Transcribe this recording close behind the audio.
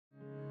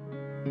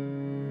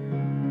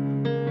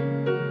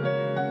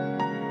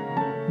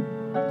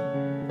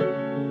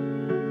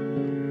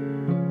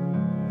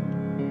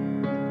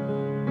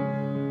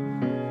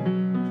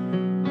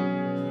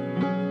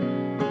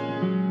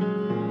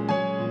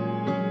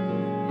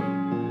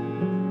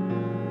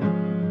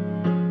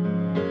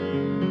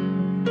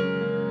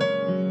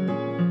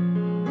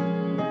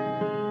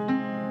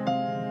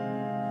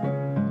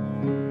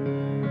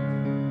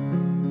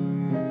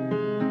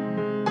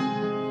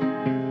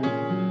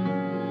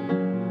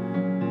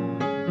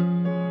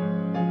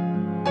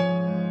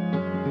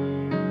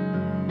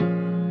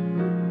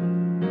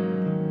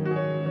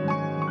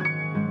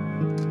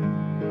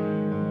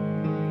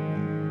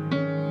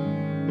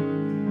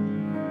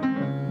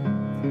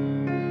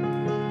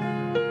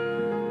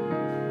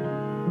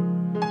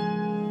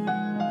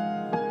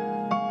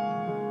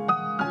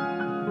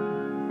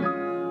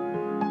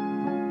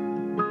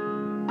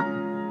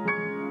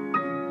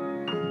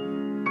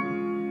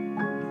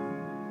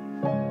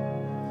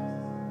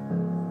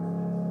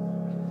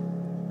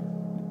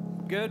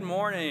Good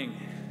morning.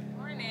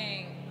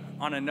 Morning.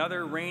 On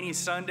another rainy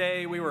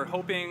Sunday, we were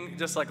hoping,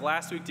 just like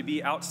last week, to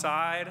be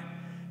outside,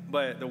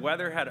 but the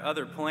weather had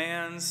other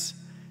plans.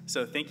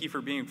 So thank you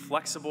for being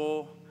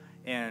flexible,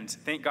 and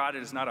thank God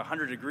it is not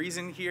 100 degrees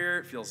in here.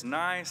 It feels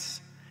nice.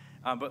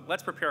 But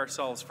let's prepare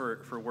ourselves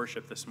for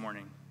worship this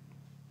morning.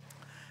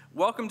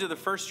 Welcome to the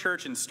First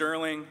Church in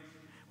Sterling,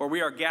 where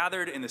we are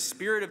gathered in the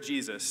Spirit of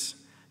Jesus,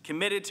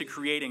 committed to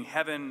creating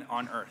heaven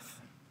on earth.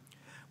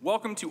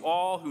 Welcome to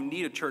all who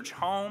need a church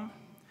home,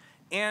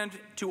 and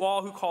to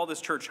all who call this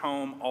church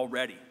home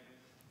already.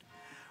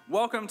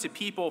 Welcome to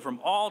people from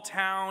all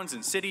towns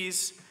and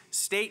cities,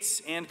 states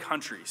and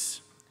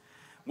countries.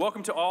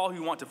 Welcome to all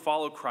who want to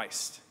follow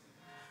Christ,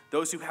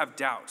 those who have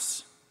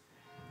doubts,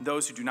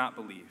 those who do not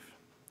believe.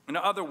 In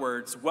other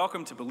words,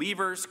 welcome to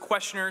believers,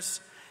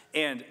 questioners,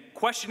 and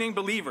questioning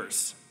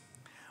believers.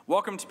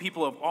 Welcome to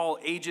people of all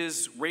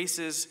ages,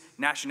 races,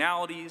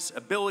 nationalities,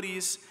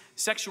 abilities,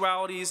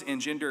 sexualities,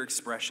 and gender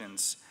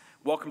expressions.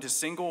 Welcome to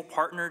single,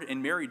 partnered,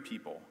 and married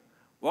people.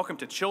 Welcome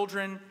to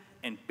children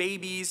and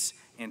babies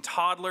and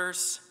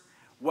toddlers.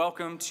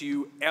 Welcome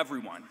to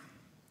everyone.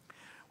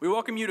 We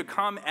welcome you to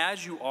come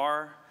as you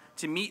are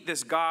to meet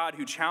this God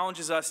who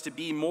challenges us to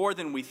be more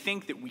than we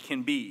think that we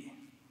can be.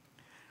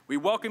 We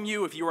welcome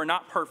you if you are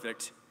not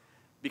perfect,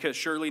 because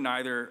surely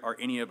neither are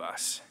any of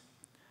us.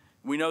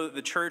 We know that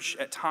the church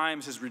at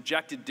times has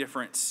rejected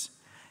difference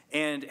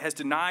and has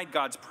denied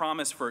God's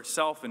promise for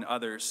itself and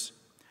others,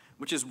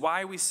 which is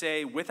why we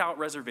say without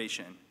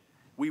reservation,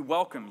 we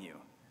welcome you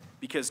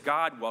because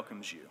God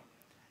welcomes you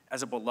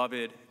as a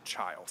beloved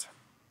child.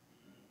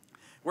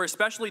 We're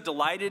especially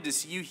delighted to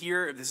see you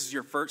here if this is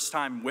your first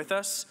time with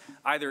us,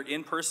 either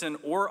in person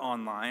or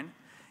online.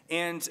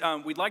 And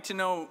we'd like to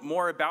know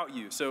more about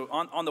you. So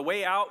on the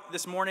way out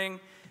this morning,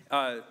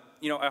 I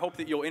hope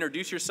that you'll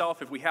introduce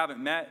yourself if we haven't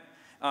met.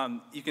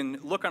 You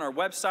can look on our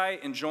website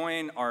and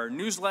join our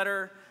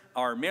newsletter,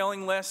 our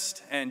mailing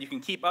list, and you can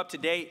keep up to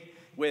date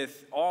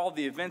with all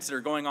the events that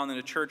are going on in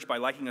the church by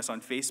liking us on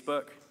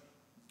Facebook.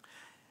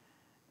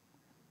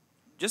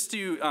 Just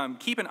to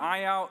keep an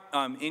eye out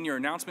in your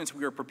announcements,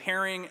 we are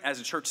preparing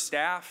as a church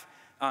staff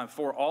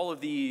for all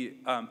of the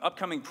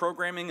upcoming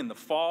programming in the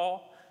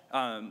fall,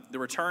 the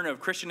return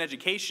of Christian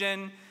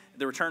education,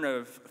 the return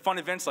of fun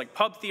events like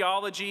pub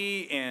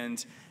theology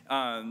and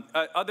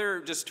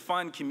other just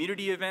fun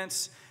community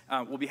events.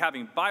 We'll be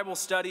having Bible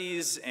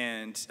studies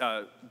and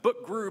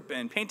book group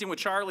and painting with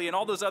Charlie and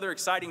all those other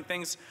exciting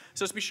things.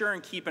 So just be sure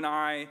and keep an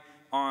eye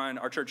on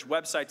our church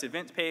website's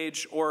event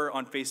page or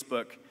on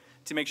Facebook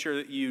to make sure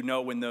that you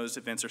know when those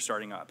events are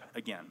starting up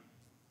again.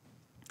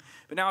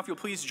 But now if you'll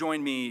please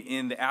join me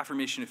in the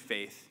affirmation of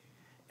faith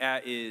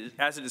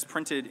as it is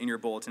printed in your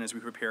bulletin as we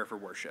prepare for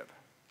worship.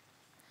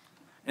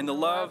 In the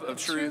love of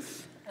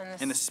truth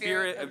and the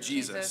Spirit of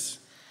Jesus,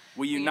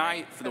 we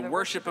unite for the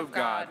worship of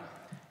God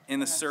in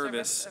the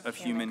service of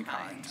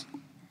humankind.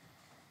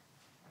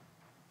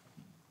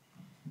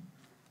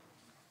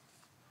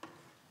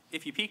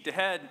 If you peeked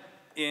ahead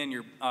in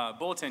your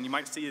bulletin, you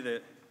might see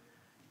that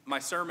my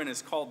sermon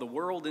is called The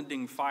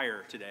World-Ending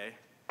Fire today.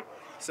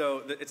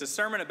 So it's a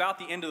sermon about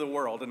the end of the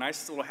world, a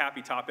nice little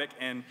happy topic,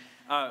 and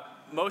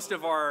most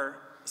of our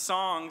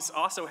songs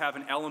also have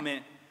an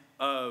element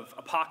of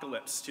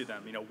apocalypse to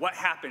them. What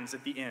happens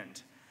at the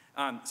end?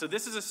 So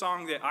this is a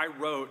song that I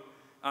wrote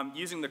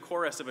using the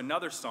chorus of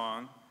another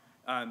song,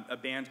 a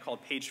band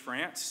called Page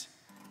France.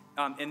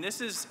 And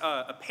this is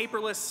a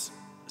paperless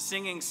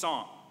singing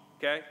song,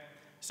 okay?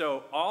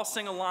 So I'll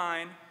sing a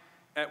line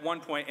at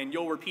one point, and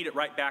you'll repeat it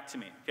right back to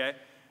me, okay?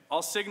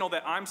 I'll signal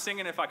that I'm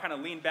singing if I kind of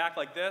lean back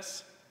like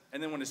this,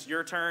 and then when it's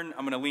your turn,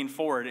 I'm going to lean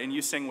forward, and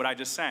you sing what I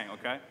just sang,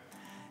 okay?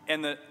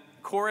 And the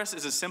chorus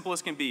is as simple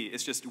as can be.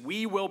 It's just,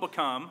 we will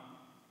become.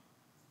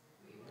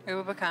 We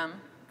will become.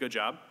 Good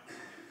job.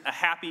 A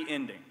happy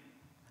ending.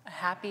 A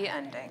happy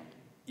ending.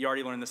 You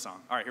already learned the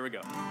song. All right, here we go.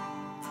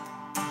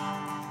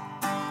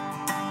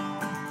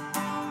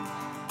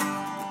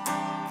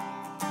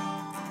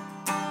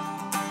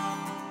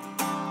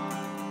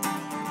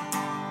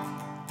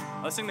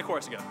 Let's sing the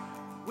chorus again.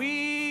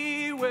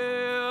 We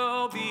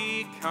will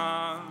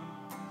become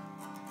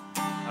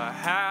a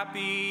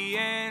happy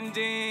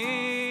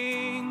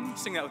ending.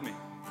 Sing that with me.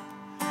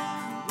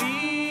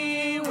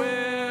 We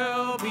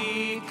will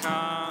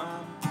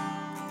become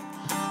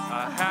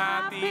a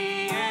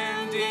happy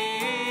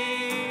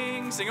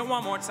ending. Sing it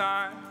one more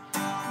time.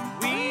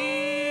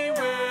 We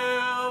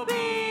will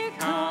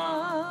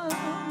become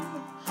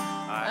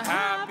a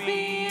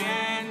happy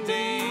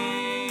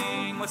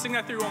ending. Let's sing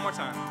that through one more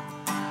time.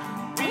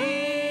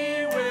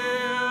 We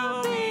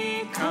will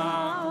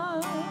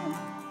become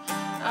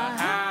a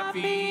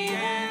happy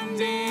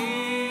ending.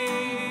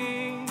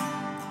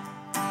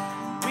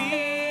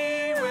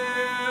 We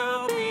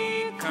will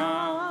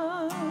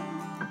become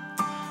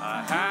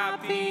a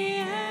happy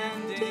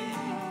ending.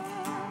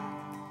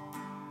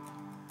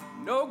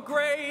 No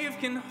grave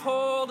can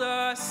hold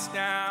us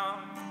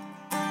down.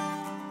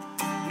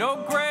 No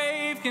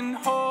grave can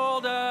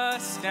hold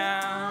us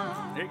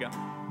down. There you go.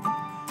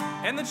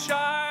 And the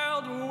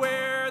child will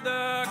wear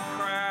the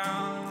crown.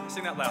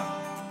 out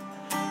loud.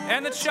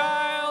 And the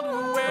child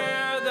will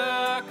wear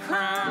the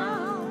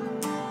crown.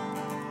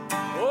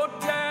 Oh,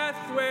 death,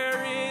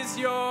 where is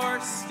your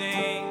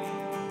sting?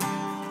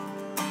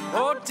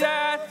 Oh,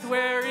 death,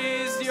 where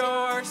is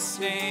your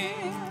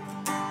sting?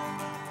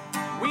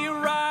 We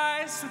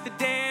rise with the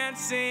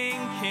dancing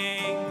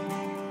king.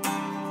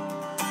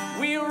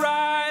 We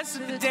rise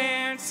with the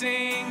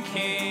dancing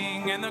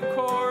king. And the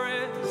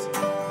chorus,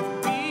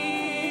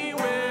 we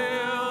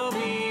will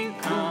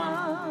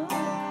become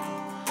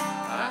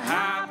a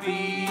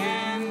happy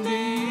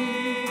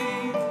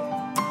ending.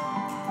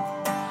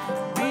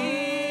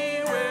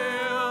 We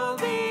will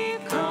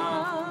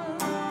become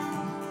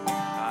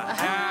a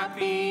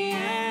happy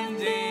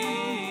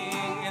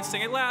ending. And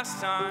sing it last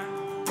time.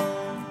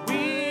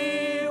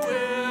 We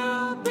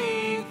will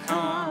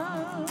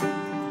become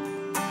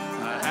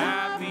a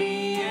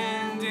happy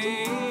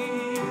ending.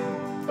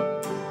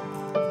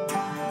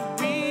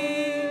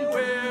 We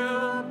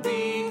will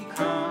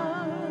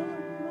become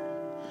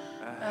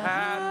a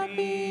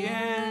happy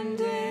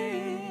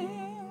ending.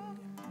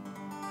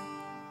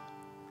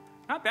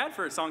 Not bad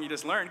for a song you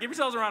just learned. Give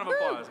yourselves a round of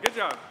applause. Good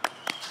job.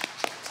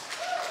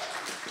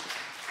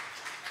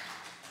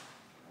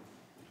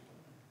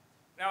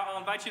 Now, I'll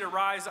invite you to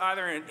rise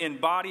either in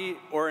body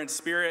or in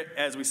spirit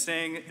as we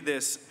sing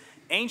this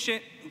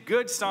ancient,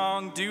 good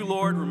song, Do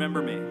Lord,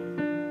 Remember Me.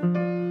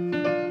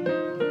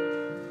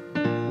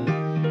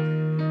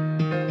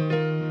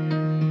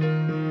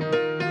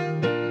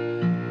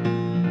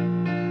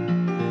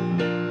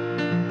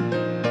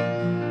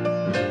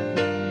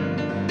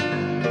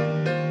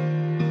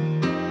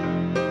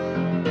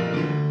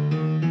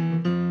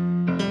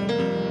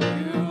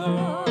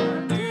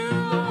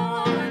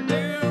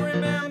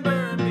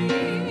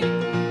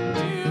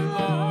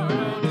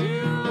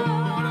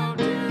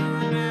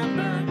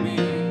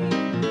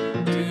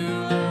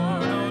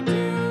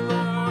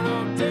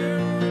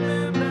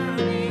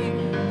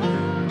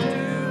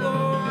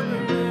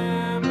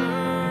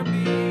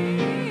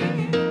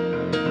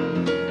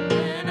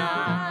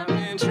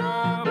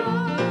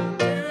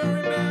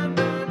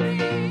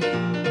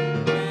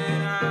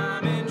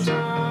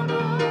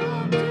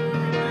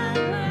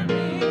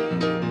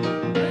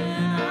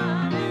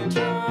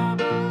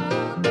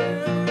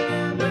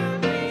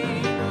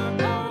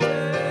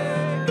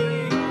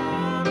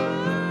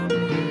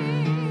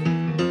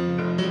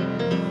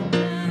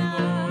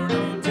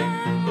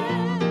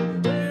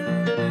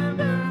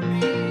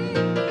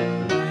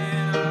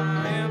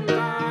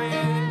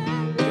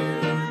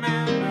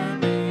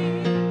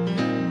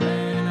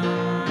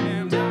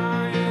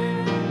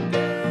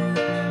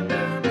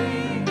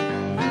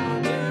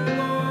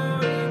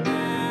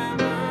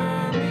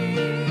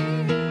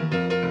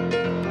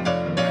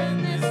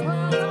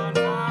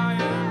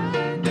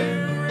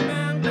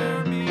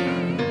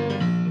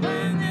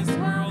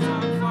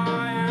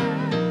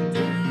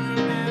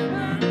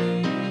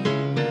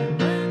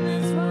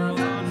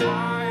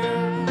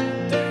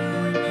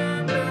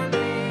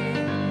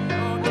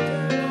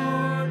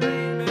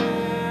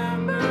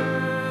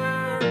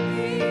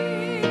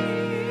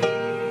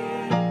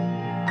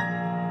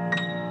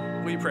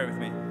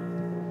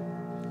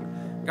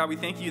 God, we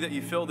thank you that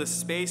you fill this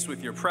space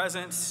with your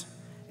presence,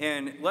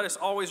 and let us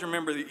always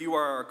remember that you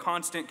are our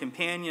constant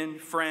companion,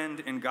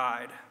 friend, and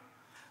guide.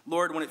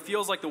 Lord, when it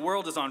feels like the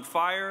world is on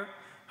fire,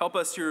 help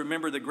us to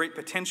remember the great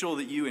potential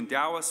that you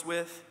endow us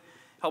with.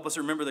 Help us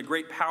remember the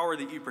great power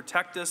that you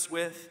protect us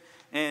with.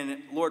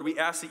 And Lord, we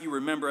ask that you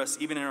remember us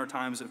even in our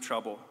times of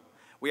trouble.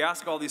 We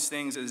ask all these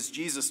things as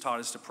Jesus taught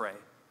us to pray.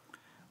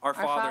 Our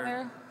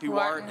Father, who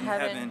art in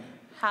heaven,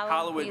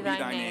 hallowed be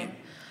thy name.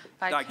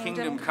 Thy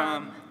kingdom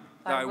come.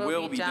 Thy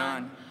will be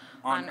done,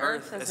 on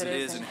earth as it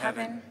is in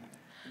heaven.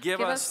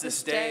 Give us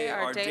this day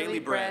our daily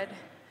bread,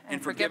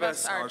 and forgive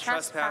us our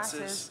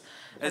trespasses,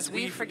 as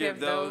we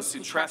forgive those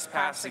who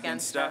trespass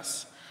against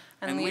us.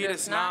 And lead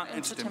us not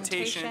into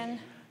temptation,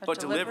 but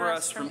deliver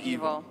us from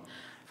evil.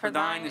 For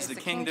thine is the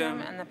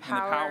kingdom, and the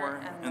power,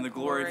 and the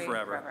glory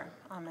forever.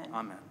 Amen.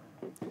 Amen.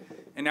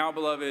 And now,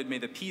 beloved, may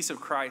the peace of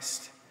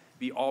Christ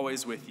be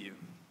always with you.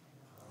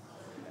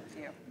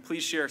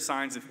 Please share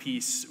signs of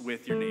peace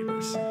with your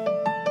neighbors.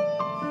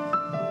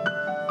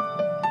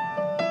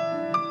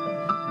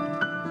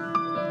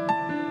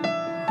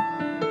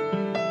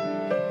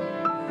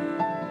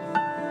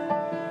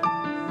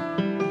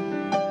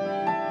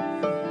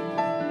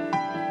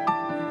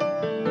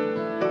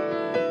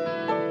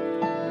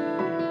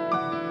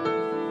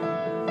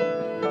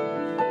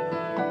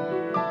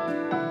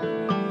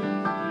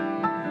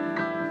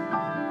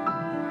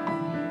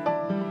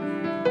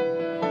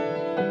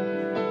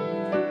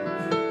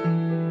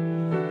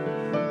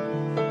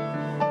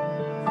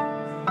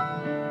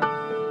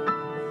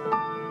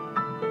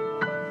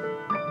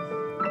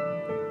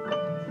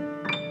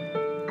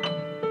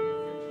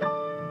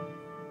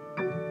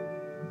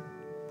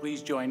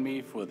 Please join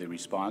me for the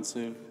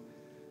responsive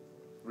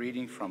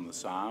reading from the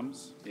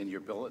Psalms in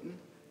your bulletin.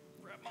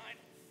 Grab mine.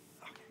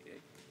 Okay.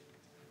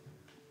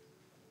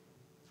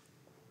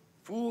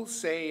 Fools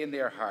say in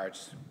their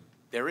hearts,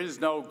 there is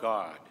no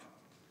God.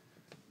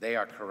 They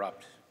are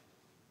corrupt.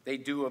 They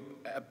do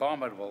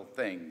abominable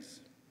things.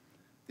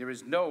 There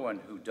is no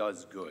one who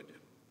does good.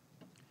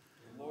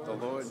 The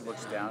Lord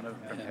looks down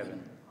from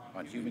heaven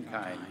on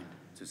humankind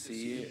to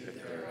see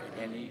if there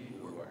are any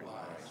who are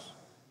wise,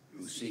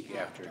 who seek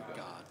after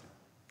God.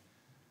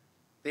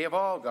 They have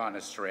all gone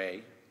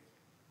astray.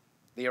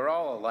 They are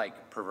all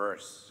alike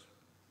perverse.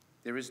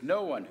 There is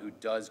no one who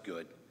does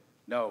good.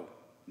 No,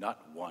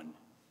 not one.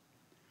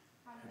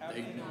 Have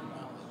they no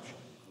knowledge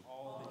of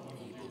all the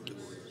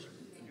evildoers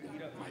who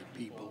eat up my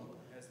people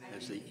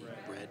as they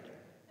eat bread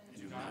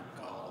and do not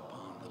call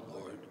upon the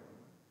Lord?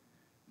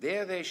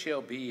 There they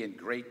shall be in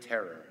great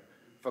terror,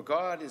 for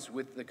God is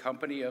with the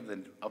company of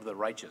the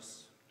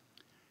righteous.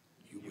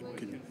 You would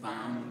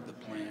confound the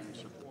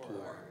plans of the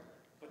poor,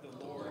 but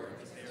the Lord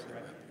is their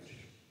refuge.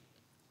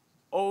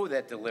 Oh,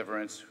 that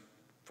deliverance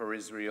for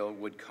Israel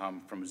would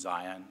come from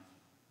Zion.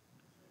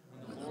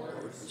 When the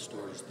Lord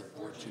restores the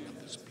fortune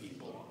of his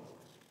people,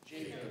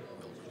 Jacob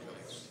will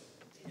rejoice,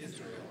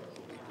 Israel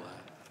will be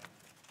glad.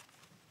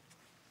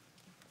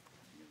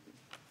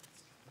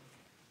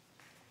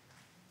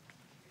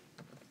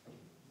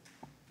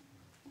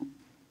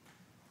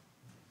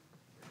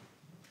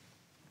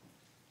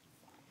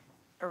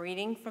 A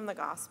reading from the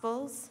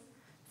Gospels,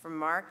 from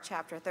Mark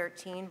chapter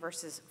 13,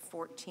 verses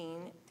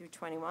 14 through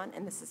 21,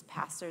 and this is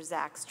Pastor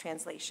Zach's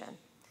translation.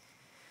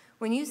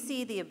 When you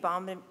see the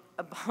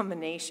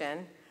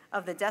abomination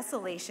of the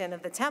desolation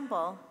of the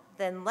temple,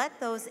 then let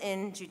those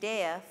in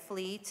Judea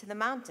flee to the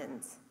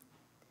mountains.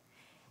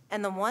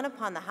 And the one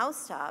upon the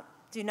housetop,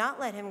 do not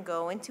let him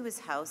go into his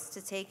house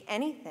to take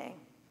anything.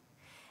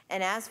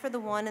 And as for the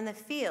one in the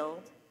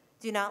field,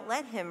 do not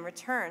let him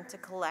return to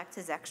collect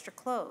his extra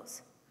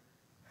clothes.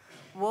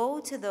 Woe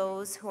to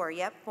those who are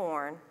yet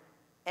born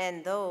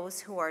and those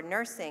who are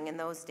nursing in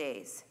those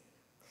days.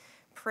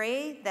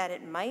 Pray that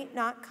it might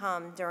not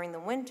come during the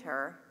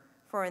winter,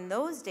 for in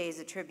those days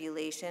of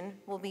tribulation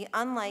will be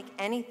unlike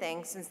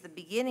anything since the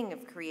beginning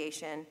of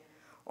creation,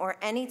 or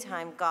any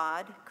time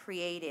God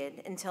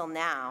created until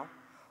now,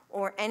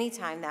 or any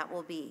time that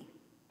will be.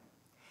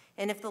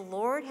 And if the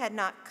Lord had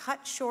not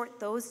cut short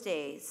those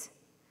days,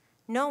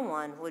 no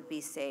one would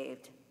be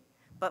saved.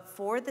 But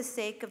for the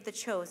sake of the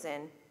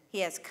chosen, he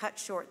has cut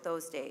short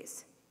those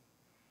days.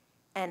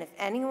 And if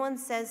anyone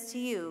says to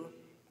you,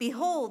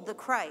 behold the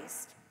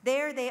Christ,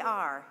 there they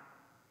are,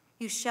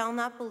 you shall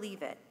not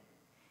believe it.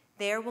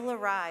 There will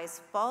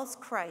arise false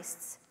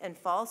Christs and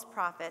false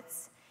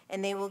prophets,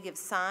 and they will give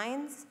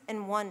signs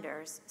and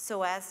wonders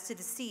so as to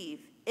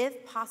deceive,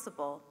 if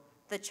possible,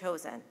 the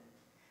chosen.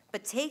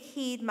 But take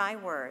heed my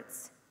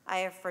words. I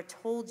have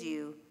foretold to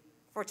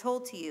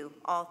you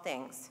all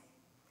things.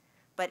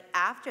 But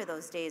after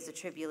those days of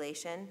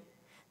tribulation,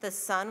 the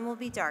sun will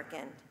be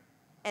darkened,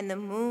 and the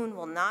moon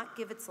will not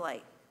give its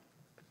light,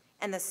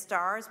 and the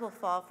stars will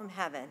fall from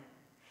heaven,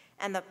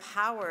 and the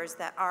powers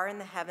that are in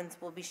the heavens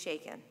will be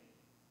shaken.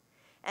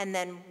 And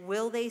then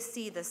will they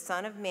see the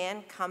Son of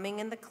Man coming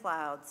in the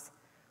clouds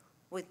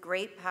with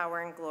great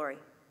power and glory.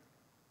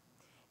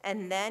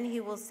 And then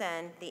he will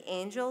send the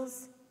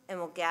angels and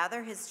will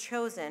gather his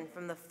chosen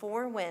from the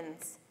four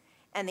winds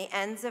and the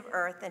ends of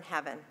earth and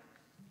heaven.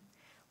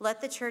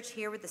 Let the church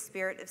hear what the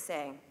Spirit is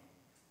saying.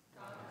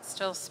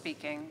 Still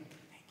speaking.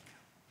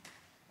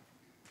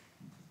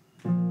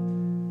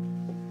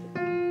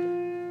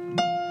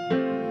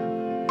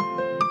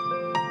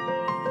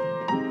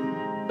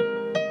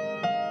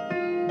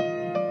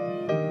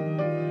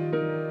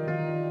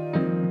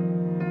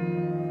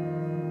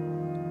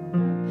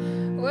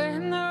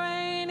 When the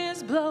rain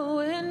is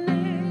blowing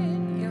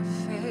in your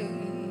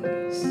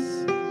face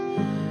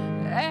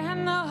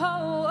and the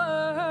whole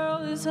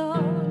world is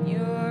on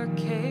your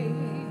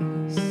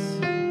case,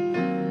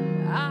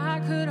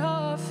 I could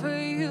offer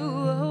you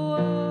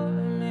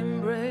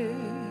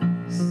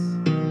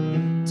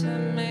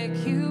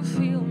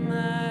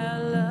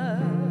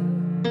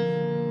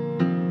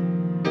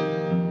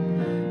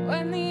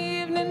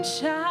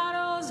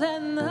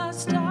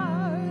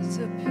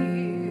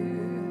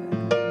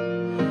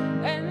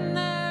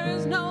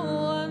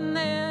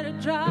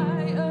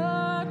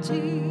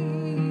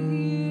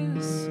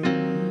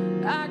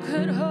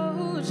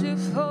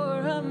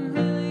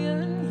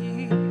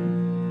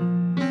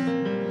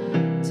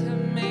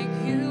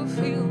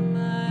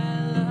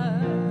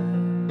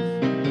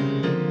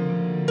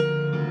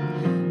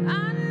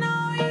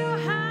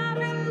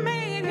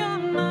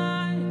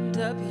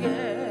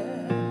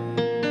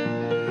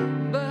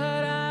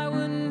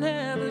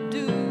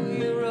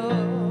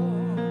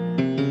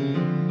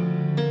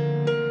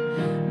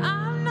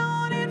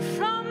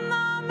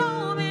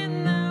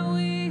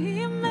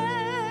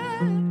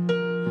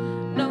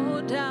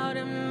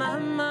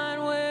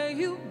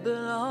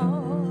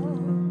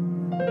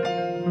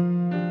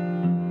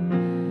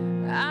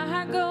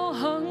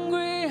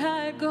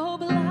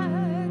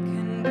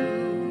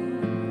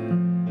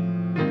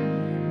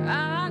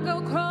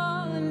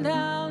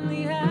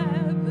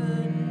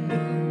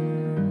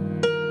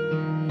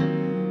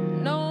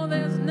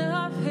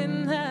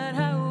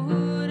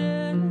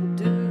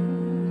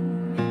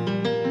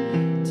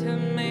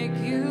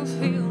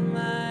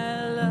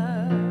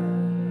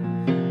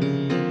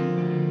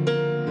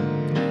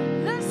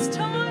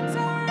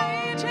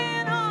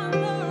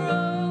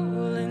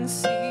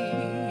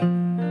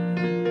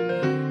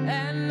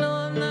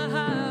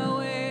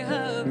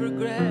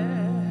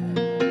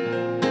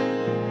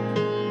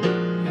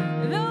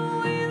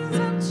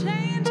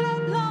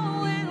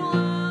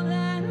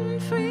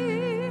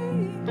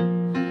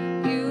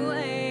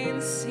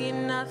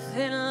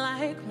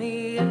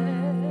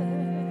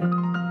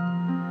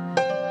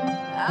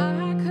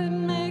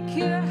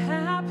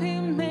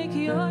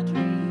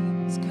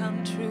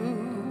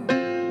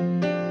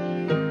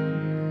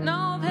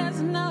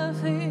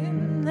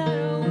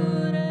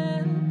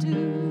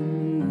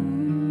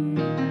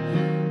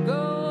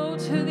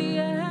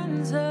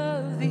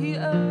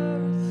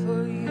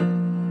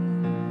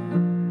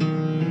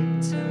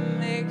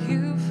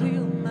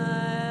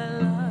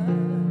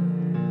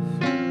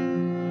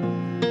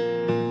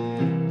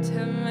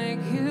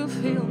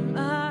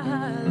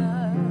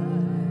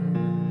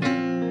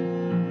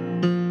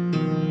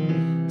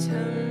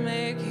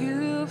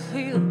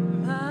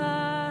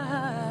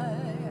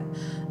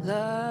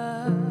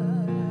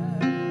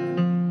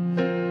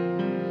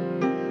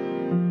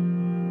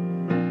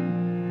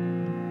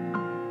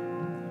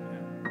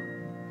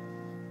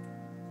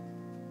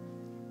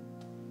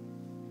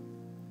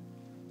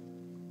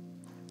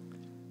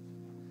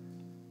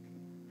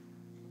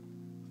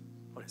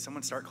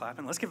someone start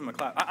clapping? Let's give him a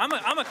clap.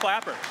 I'm a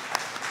clapper.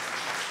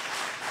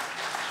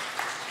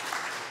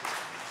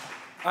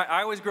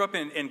 I always grew up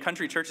in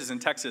country churches in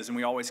Texas, and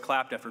we always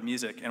clapped after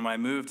music. And when I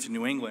moved to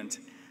New England,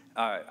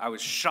 I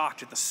was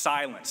shocked at the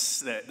silence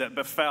that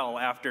befell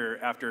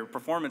after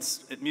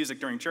performance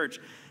music during church.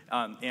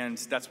 And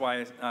that's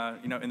why,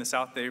 in the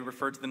South, they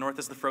refer to the North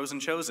as the frozen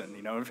chosen,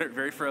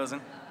 very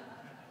frozen.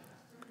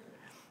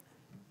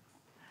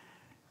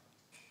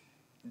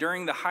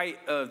 During the height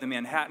of the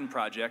Manhattan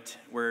Project,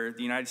 where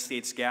the United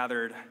States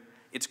gathered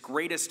its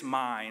greatest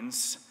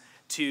minds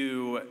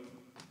to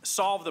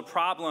solve the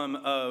problem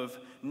of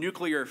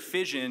nuclear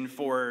fission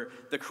for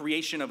the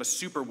creation of a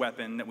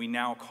superweapon that we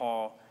now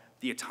call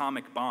the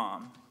atomic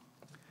bomb.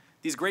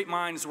 These great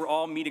minds were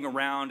all meeting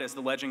around, as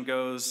the legend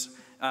goes,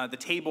 the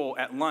table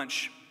at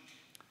lunch.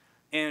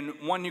 And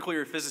one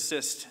nuclear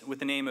physicist with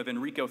the name of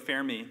Enrico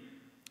Fermi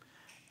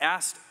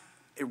asked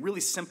a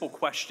really simple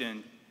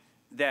question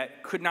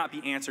that could not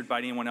be answered by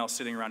anyone else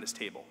sitting around his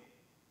table.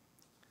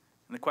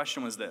 And the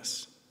question was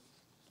this: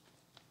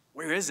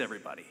 where is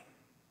everybody?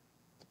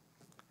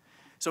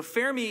 So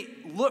Fermi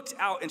looked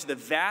out into the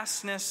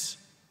vastness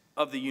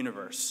of the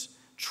universe,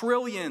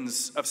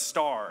 trillions of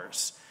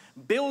stars,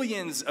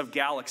 billions of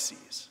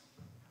galaxies.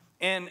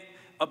 And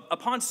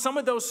upon some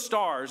of those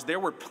stars, there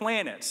were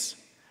planets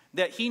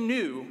that he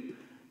knew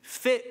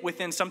fit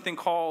within something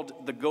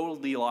called the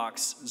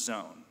Goldilocks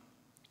zone.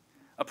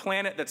 A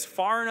planet that's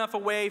far enough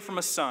away from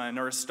a sun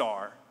or a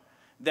star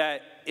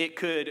that it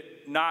could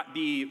not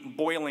be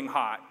boiling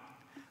hot,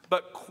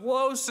 but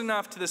close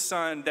enough to the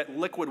sun that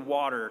liquid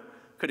water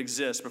could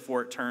exist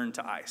before it turned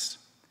to ice.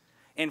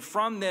 And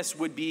from this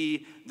would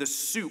be the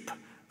soup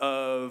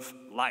of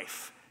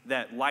life,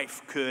 that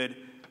life could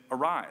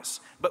arise.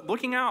 But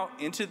looking out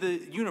into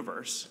the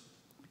universe,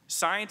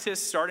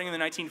 scientists starting in the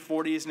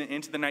 1940s and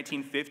into the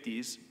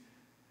 1950s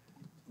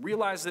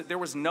realized that there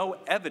was no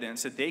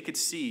evidence that they could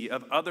see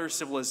of other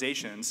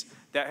civilizations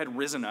that had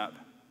risen up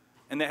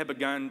and that had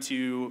begun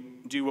to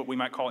do what we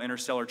might call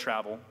interstellar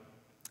travel.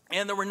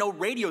 And there were no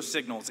radio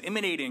signals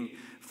emanating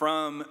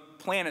from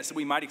planets that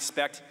we might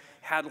expect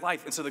had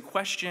life. And so the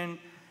question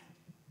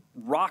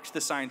rocked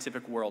the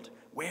scientific world: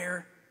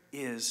 where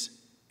is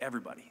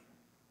everybody?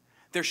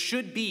 There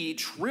should be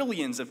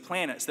trillions of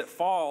planets that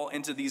fall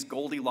into these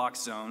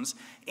Goldilocks zones.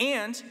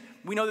 And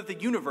we know that the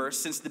universe,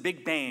 since the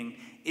Big Bang,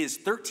 is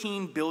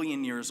 13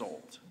 billion years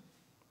old.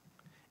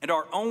 And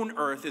our own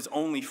Earth is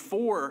only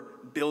 4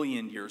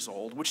 billion years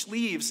old, which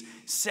leaves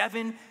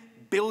 7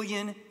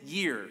 billion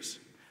years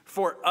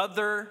for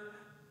other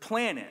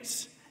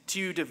planets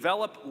to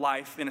develop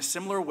life in a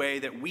similar way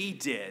that we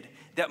did,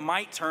 that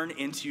might turn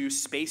into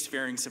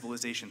spacefaring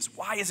civilizations.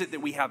 Why is it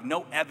that we have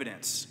no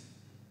evidence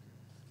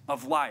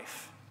of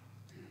life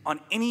on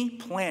any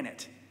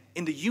planet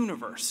in the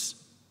universe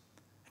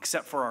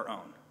except for our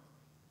own?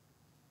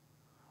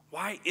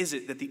 Why is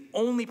it that the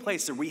only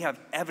place that we have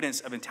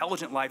evidence of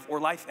intelligent life or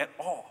life at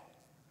all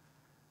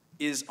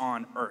is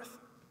on Earth?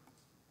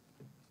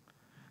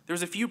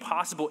 There's a few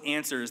possible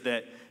answers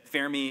that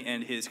Fermi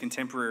and his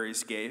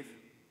contemporaries gave.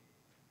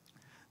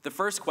 The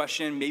first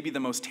question, maybe the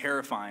most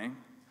terrifying,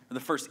 or the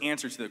first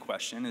answer to the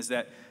question, is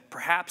that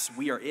perhaps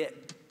we are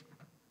it.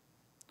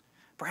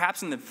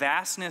 Perhaps in the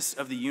vastness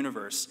of the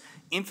universe,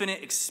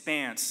 infinite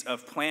expanse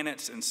of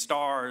planets and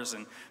stars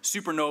and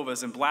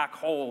supernovas and black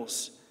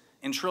holes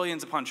and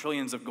trillions upon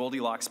trillions of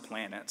Goldilocks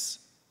planets,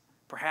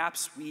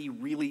 perhaps we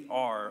really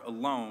are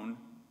alone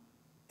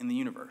in the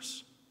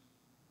universe.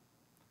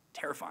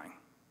 Terrifying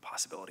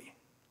possibility.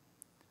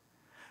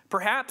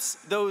 Perhaps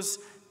those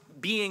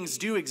beings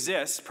do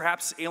exist,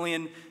 perhaps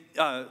alien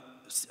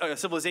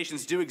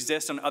civilizations do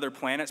exist on other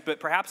planets, but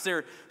perhaps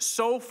they're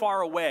so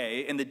far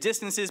away and the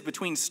distances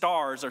between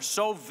stars are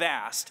so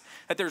vast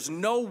that there's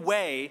no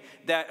way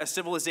that a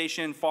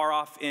civilization far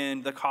off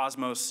in the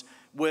cosmos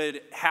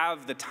would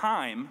have the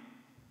time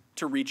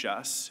to reach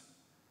us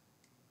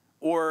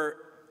or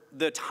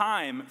the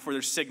time for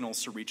their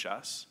signals to reach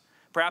us.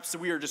 Perhaps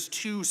we are just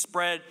too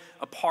spread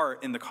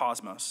apart in the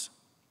cosmos.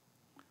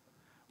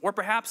 Or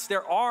perhaps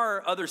there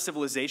are other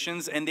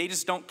civilizations and they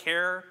just don't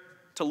care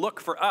to look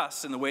for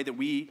us in the way that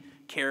we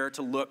care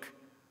to look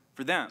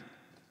for them.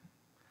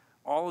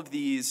 All of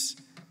these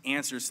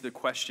answers to the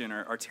question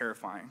are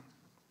terrifying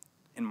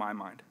in my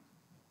mind.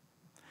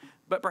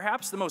 But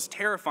perhaps the most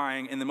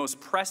terrifying and the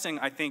most pressing,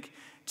 I think,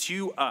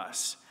 to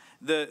us,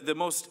 the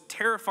most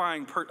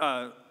terrifying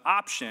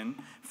option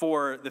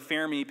for the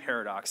Fermi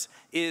paradox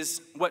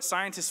is what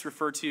scientists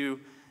refer to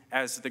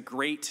as the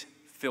Great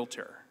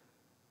Filter.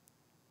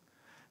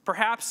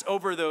 Perhaps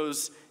over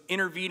those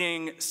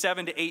intervening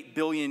 7 to 8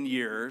 billion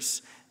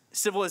years,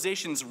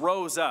 civilizations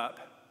rose up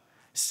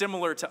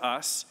similar to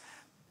us,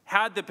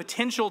 had the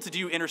potential to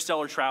do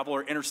interstellar travel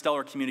or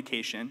interstellar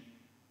communication,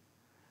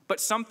 but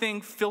something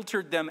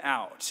filtered them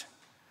out.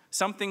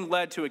 Something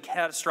led to a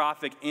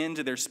catastrophic end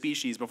to their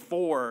species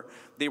before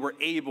they were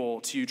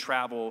able to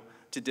travel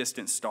to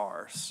distant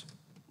stars.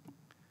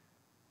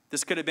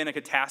 This could have been a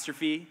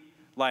catastrophe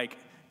like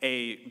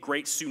a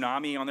great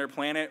tsunami on their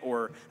planet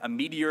or a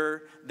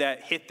meteor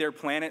that hit their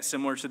planet,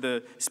 similar to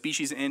the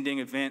species-ending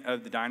event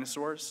of the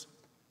dinosaurs.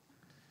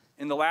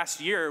 In the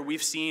last year,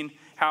 we've seen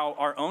how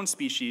our own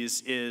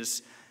species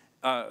is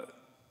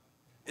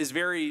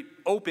very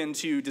open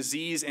to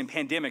disease and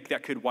pandemic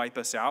that could wipe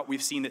us out.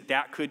 We've seen that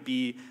that could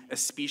be a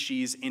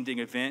species-ending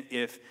event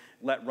if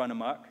let run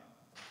amok.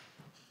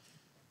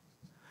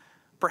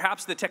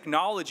 Perhaps the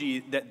technology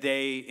that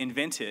they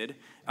invented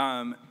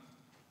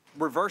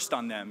reversed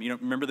on them.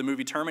 Remember the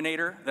movie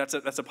Terminator? That's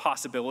a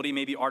possibility.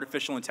 Maybe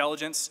artificial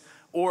intelligence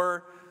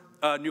or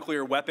a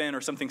nuclear weapon or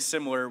something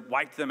similar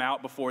wiped them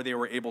out before they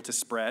were able to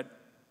spread.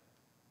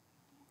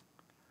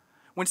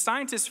 When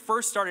scientists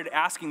first started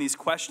asking these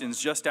questions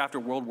just after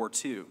World War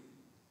II,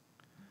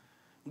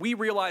 we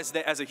realized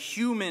that as a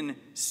human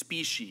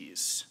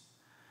species,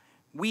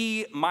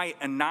 we might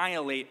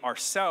annihilate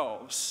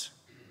ourselves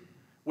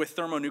with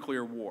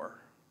thermonuclear war.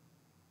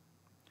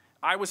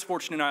 I was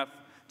fortunate enough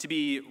to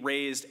be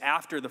raised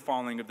after the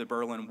falling of the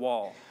Berlin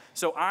Wall,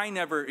 so I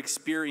never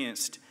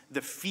experienced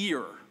the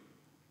fear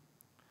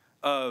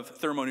of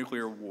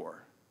thermonuclear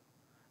war.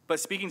 But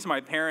speaking to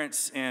my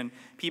parents and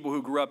people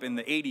who grew up in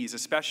the 80s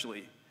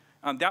especially,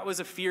 that was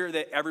a fear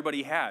that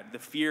everybody had, the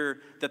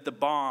fear that the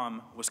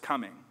bomb was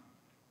coming.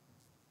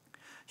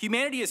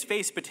 Humanity has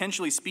faced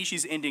potentially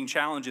species-ending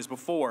challenges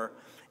before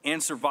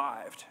and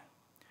survived.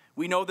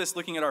 We know this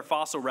looking at our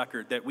fossil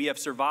record, that we have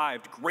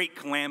survived great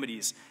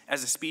calamities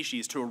as a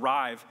species to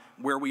arrive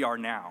where we are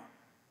now.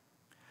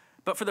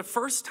 But for the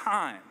first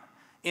time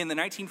in the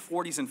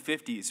 1940s and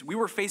 50s, we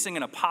were facing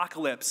an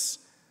apocalypse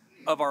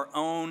of our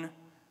own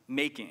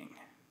making.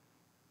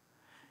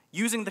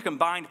 Using the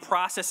combined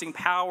processing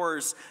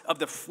powers of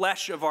the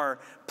flesh of our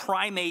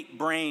primate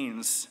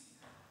brains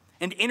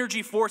and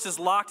energy forces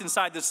locked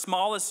inside the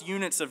smallest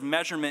units of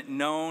measurement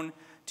known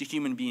to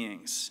human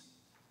beings,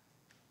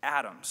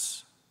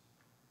 atoms.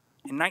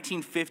 In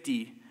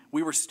 1950,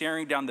 we were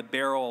staring down the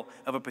barrel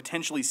of a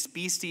potentially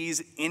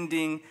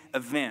species-ending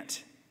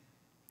event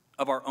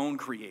of our own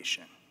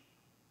creation.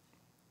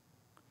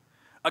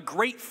 A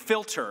great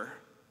filter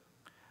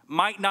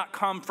might not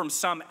come from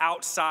some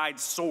outside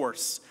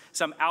source,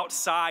 some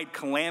outside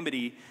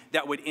calamity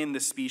that would end the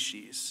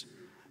species,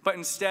 but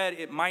instead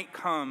it might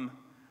come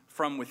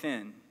from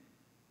within.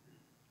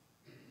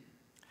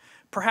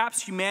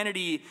 Perhaps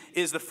humanity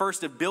is the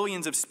first of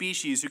billions of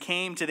species who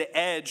came to the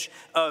edge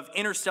of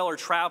interstellar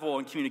travel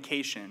and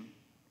communication.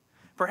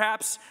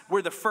 Perhaps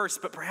we're the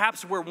first, but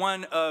perhaps we're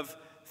one of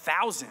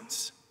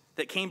thousands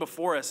that came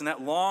before us in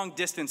that long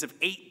distance of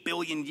 8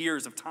 billion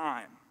years of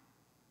time.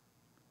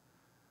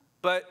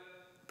 But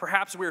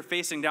perhaps we're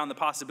facing down the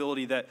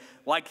possibility that,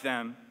 like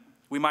them,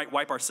 we might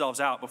wipe ourselves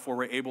out before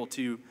we're able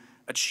to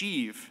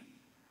achieve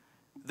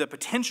the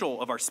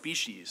potential of our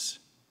species,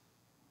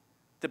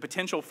 the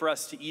potential for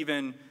us to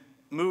even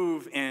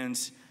move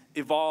and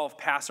evolve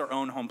past our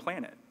own home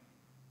planet.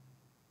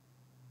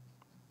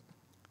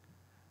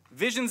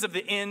 Visions of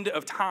the end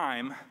of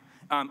time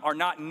are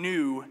not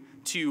new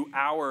to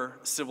our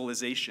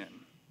civilization.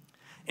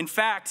 In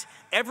fact,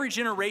 every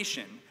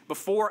generation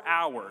before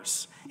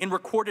ours in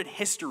recorded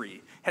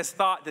history has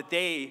thought that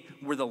they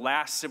were the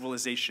last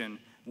civilization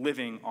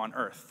living on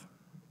Earth.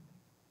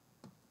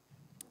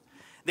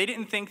 They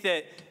didn't think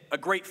that a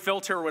great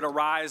filter would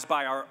arise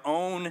by our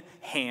own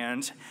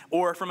hand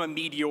or from a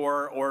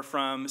meteor or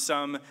from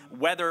some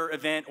weather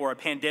event or a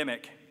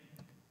pandemic.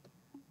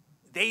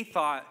 They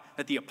thought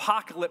that the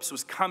apocalypse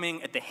was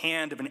coming at the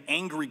hand of an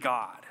angry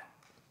God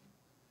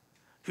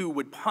who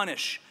would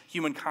punish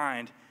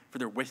humankind for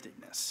their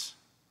wickedness.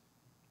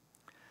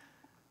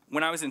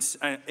 When I was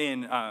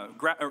in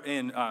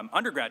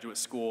undergraduate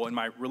school, in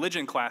my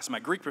religion class, my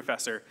Greek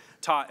professor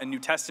taught a New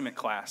Testament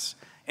class.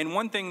 And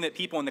one thing that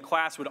people in the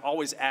class would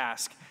always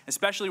ask,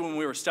 especially when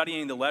we were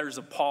studying the letters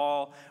of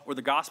Paul or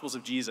the Gospels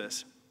of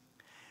Jesus,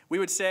 we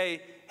would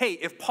say, hey,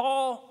 if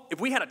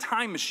we had a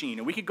time machine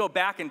and we could go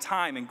back in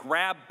time and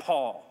grab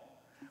Paul,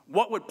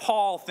 what would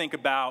Paul think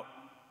about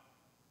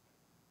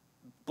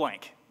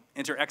blank?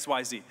 Enter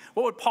XYZ.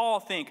 What would Paul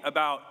think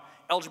about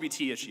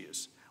LGBT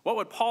issues? What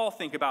would Paul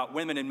think about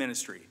women in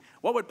ministry?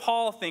 What would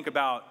Paul think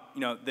about,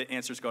 the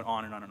answers go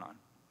on and on and on.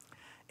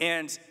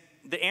 And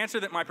the answer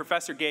that my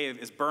professor gave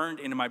is burned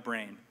into my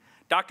brain.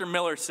 Dr.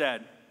 Miller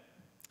said,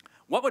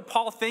 what would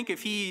Paul think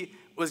if he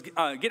was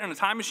getting in a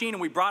time machine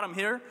and we brought him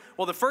here?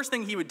 Well, the first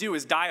thing he would do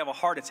is die of a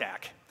heart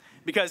attack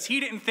because he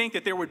didn't think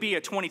that there would be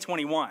a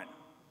 2021.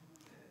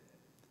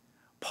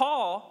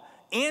 Paul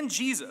and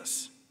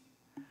Jesus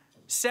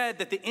said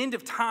that the end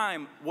of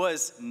time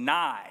was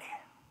nigh,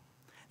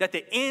 that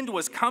the end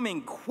was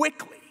coming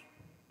quickly,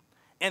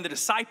 and the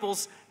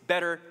disciples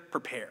better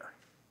prepare.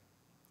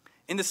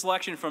 In the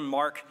selection from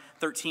Mark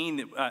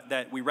 13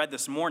 that we read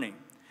this morning,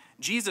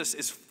 Jesus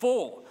is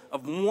full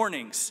of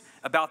warnings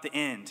about the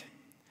end.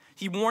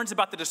 He warns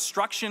about the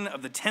destruction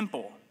of the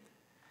temple.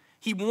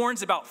 He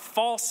warns about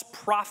false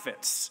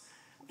prophets.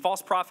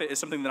 False prophet is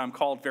something that I'm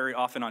called very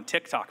often on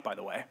TikTok, by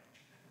the way.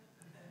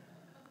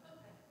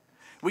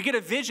 We get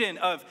a vision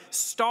of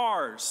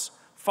stars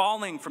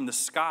falling from the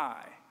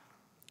sky,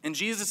 In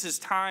Jesus'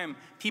 time,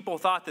 people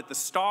thought that the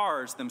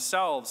stars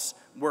themselves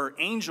were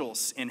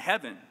angels in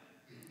heaven.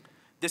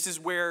 This is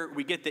where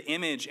we get the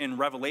image in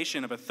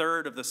Revelation of a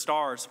third of the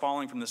stars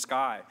falling from the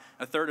sky,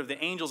 a third of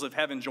the angels of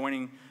heaven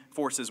joining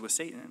forces with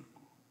Satan.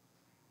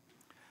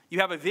 You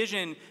have a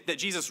vision that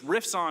Jesus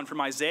riffs on from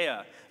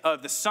Isaiah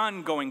of the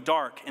sun going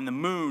dark and the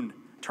moon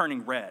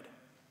turning red.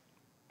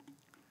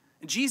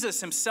 Jesus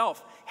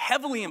himself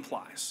heavily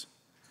implies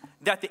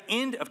that the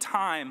end of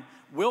time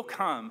will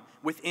come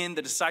within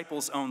the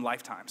disciples' own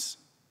lifetimes.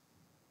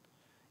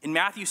 In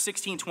Matthew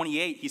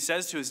 16:28, he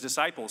says to his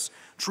disciples,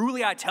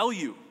 "Truly I tell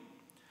you,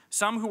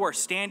 some who are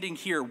standing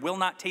here will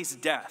not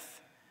taste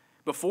death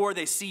before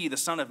they see the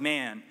Son of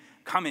Man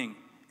coming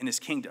in his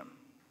kingdom."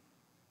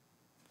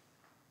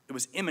 It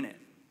was imminent.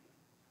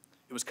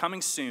 It was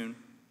coming soon,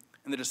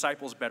 and the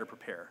disciples better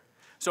prepare.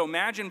 So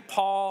imagine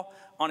Paul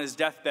on his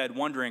deathbed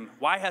wondering,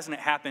 why hasn't it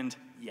happened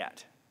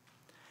yet?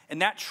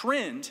 And that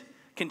trend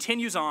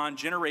continues on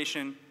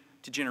generation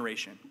to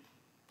generation.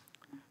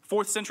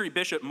 4th century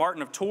Bishop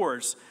Martin of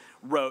Tours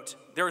wrote,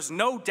 "There is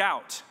no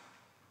doubt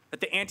that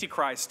the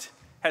Antichrist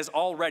has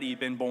already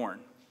been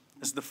born."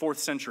 This is the 4th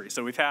century,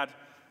 so we've had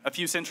a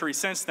few centuries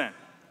since then.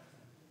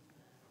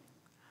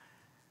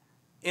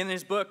 In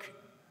his book,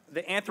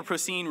 The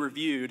Anthropocene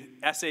Reviewed,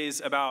 Essays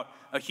About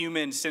a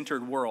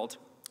Human-Centered World,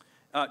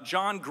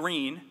 John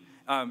Green,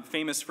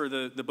 famous for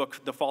the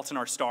book The Fault in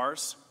Our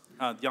Stars,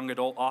 young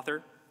adult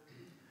author,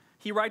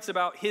 he writes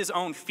about his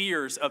own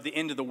fears of the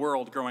end of the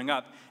world growing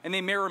up, and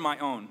they mirror my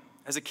own.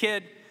 As a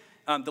kid,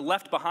 the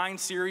Left Behind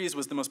series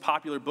was the most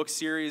popular book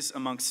series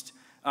amongst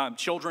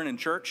children in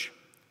church.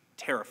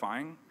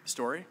 Terrifying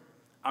story.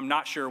 I'm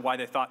not sure why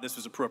they thought this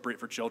was appropriate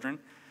for children,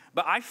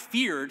 but I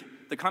feared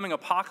the coming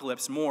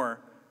apocalypse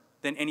more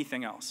than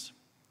anything else.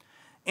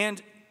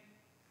 And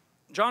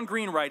John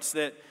Green writes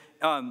that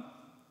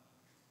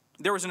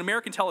there was an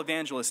American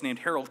televangelist named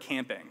Harold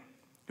Camping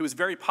who was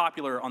very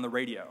popular on the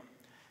radio.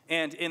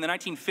 And in the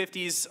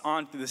 1950s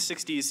on through the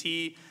 60s,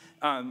 he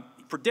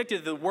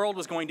predicted the world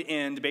was going to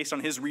end based on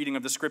his reading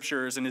of the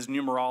scriptures and his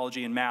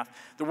numerology and math.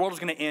 The world was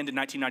going to end in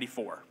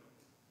 1994.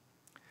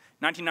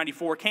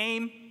 1994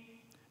 came,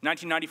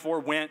 1994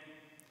 went,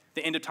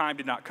 the end of time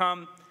did not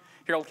come.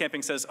 Harold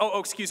Camping says,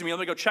 excuse me, let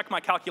me go check my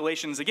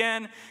calculations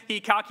again.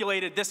 He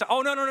calculated this.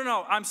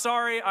 No, I'm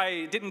sorry,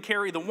 I didn't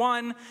carry the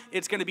 1.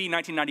 It's going to be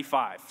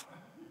 1995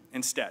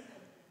 instead.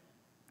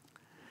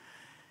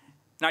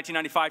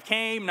 1995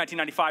 came,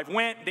 1995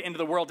 went, the end of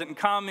the world didn't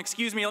come.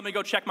 Excuse me, let me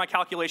go check my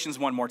calculations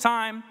one more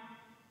time.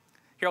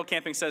 Harold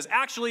Camping says,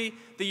 actually,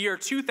 the year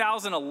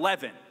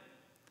 2011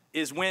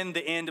 is when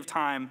the end of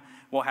time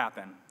will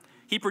happen.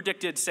 He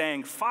predicted,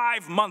 saying,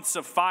 5 months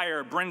of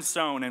fire,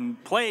 brimstone,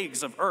 and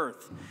plagues of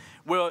earth,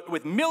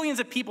 with millions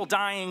of people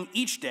dying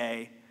each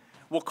day,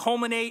 will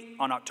culminate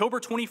on October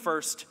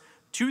 21st,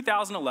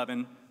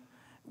 2011,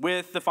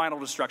 with the final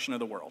destruction of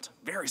the world.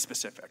 Very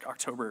specific,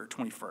 October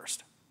 21st.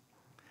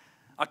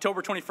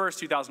 October 21st,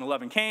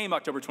 2011 came,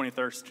 October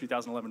 21st,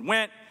 2011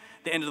 went,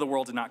 the end of the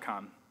world did not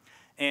come.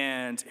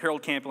 And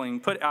Harold Camping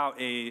put out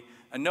a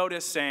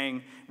notice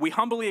saying, "We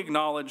humbly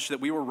acknowledge that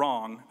we were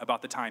wrong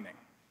about the timing."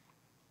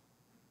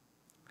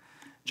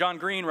 John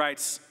Green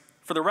writes,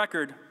 "For the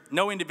record,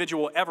 no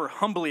individual ever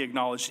humbly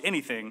acknowledged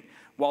anything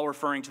while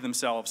referring to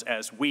themselves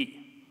as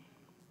we."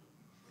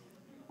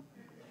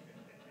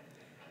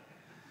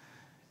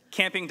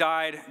 Camping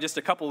died just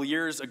a couple of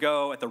years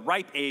ago at the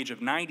ripe age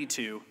of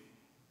 92,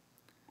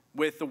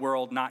 with the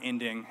world not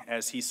ending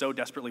as he so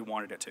desperately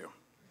wanted it to.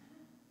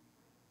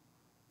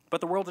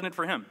 But the world ended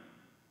for him,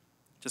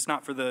 just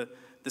not for the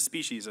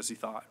species as he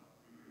thought.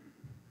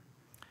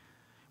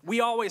 We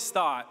always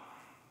thought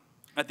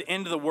at the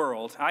end of the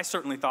world, I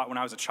certainly thought when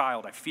I was a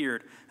child, I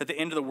feared that the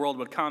end of the world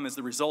would come as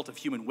the result of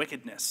human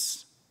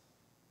wickedness.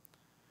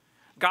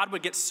 God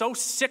would get so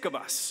sick of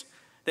us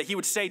that he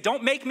would say,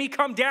 "Don't make me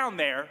come down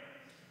there."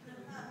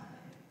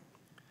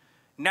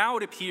 Now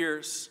it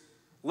appears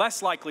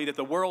less likely that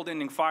the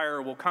world-ending fire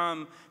will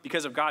come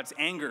because of God's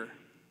anger.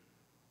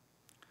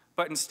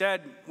 But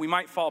instead, we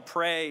might fall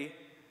prey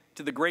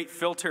to the great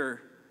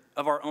filter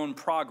of our own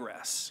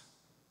progress.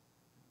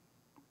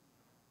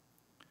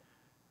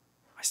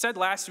 I said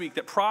last week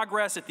that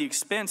progress at the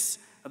expense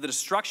of the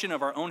destruction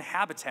of our own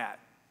habitat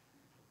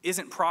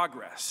isn't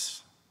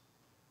progress.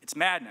 It's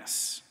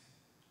madness.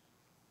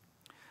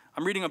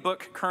 I'm reading a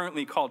book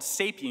currently called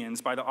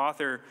Sapiens by the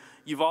author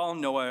Yuval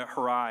Noah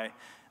Harari,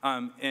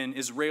 an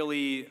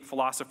Israeli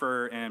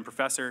philosopher and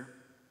professor.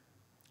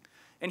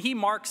 And he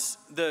marks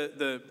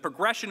the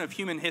progression of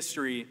human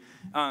history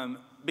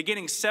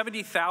beginning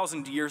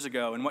 70,000 years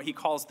ago in what he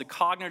calls the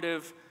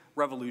cognitive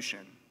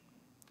revolution,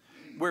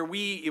 where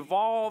we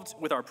evolved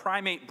with our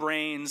primate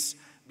brains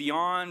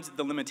beyond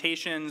the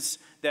limitations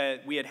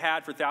that we had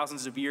had for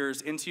thousands of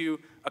years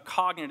into a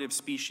cognitive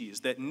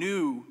species that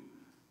knew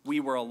we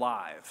were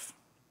alive.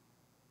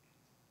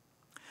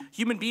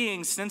 Human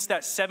beings, since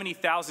that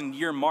 70,000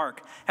 year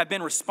mark, have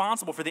been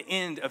responsible for the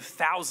end of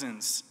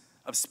thousands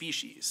of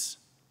species.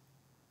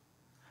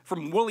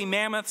 From woolly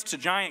mammoths to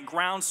giant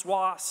ground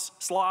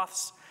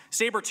sloths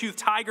saber-toothed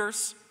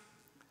tigers,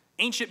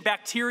 ancient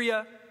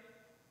bacteria.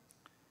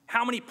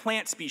 How many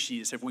plant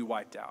species have we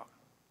wiped out?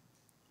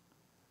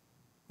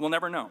 We'll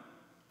never know.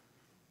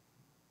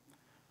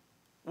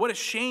 What a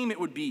shame it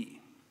would be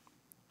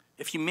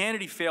if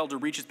humanity failed to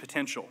reach its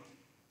potential,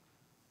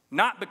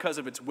 not because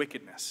of its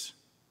wickedness,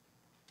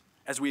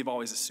 as we have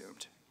always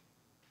assumed,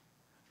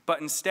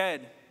 but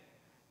instead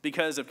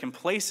because of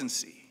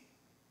complacency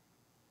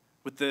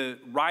with the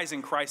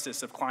rising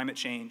crisis of climate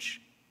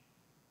change.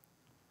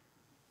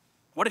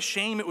 What a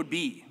shame it would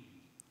be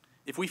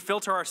if we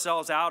filter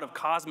ourselves out of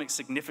cosmic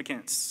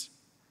significance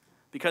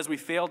because we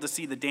failed to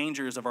see the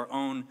dangers of our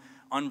own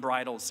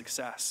unbridled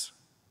success.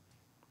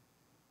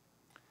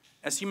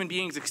 As human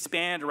beings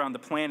expand around the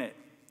planet,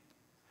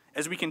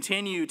 as we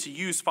continue to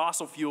use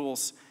fossil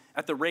fuels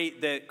at the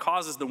rate that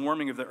causes the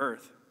warming of the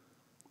earth,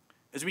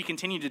 as we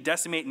continue to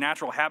decimate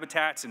natural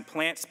habitats and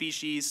plant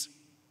species,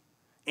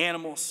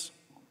 animals,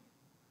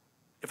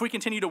 if we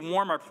continue to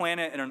warm our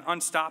planet at an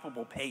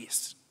unstoppable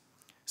pace,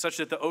 such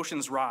that the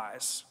oceans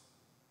rise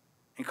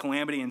and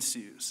calamity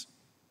ensues,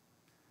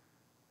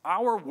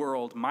 our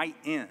world might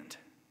end,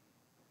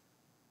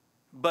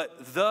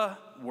 but the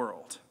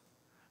world,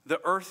 the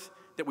earth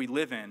that we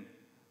live in,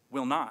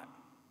 will not.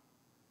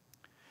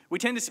 We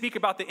tend to speak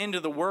about the end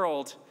of the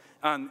world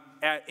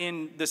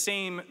in the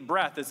same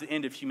breath as the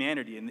end of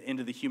humanity and the end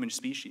of the human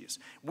species.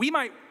 We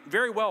might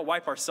very well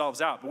wipe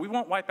ourselves out, but we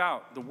won't wipe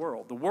out the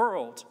world. The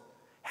world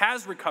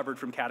has recovered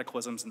from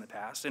cataclysms in the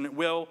past, and it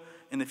will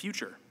in the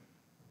future.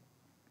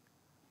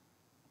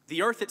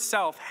 The earth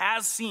itself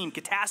has seen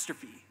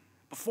catastrophe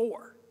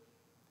before,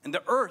 and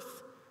the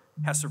earth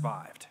has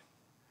survived.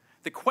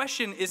 The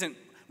question isn't,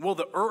 will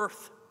the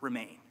earth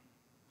remain?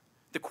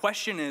 The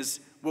question is,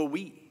 will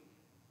we?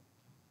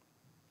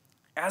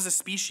 As a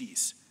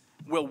species,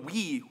 will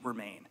we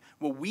remain?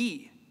 Will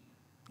we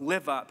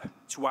live up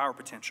to our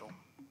potential?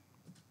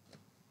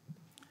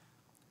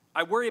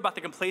 I worry about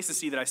the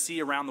complacency that I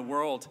see around the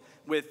world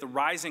with the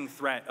rising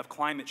threat of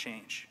climate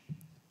change.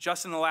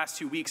 Just in the last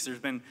 2 weeks, there's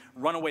been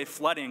runaway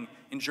flooding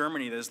in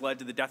Germany that has led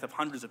to the death of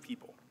hundreds of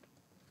people,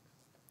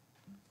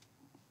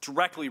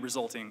 directly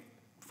resulting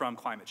from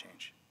climate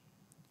change.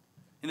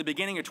 In the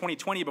beginning of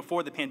 2020,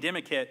 before the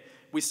pandemic hit,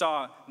 we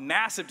saw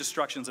massive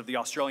destructions of the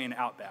Australian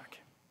outback,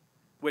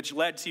 which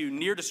led to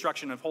near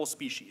destruction of whole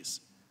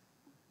species,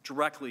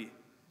 directly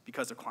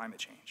because of climate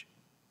change.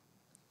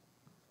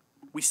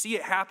 We see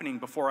it happening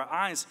before our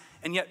eyes,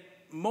 and yet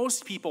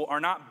most people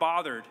are not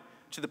bothered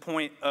to the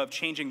point of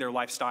changing their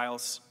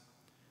lifestyles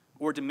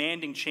or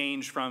demanding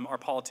change from our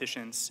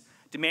politicians,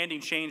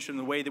 demanding change from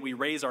the way that we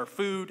raise our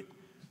food,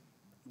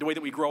 the way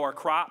that we grow our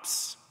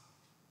crops.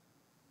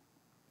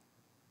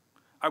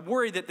 I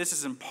worry that this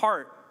is in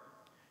part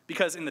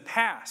because in the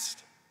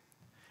past,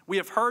 we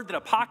have heard that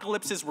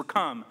apocalypses would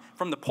come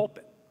from the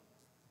pulpit.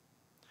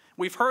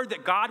 We've heard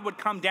that God would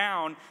come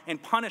down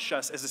and punish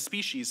us as a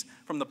species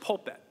from the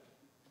pulpit.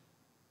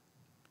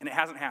 And it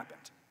hasn't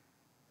happened.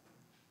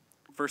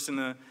 First in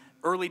the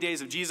early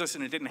days of Jesus,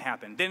 and it didn't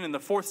happen. Then in the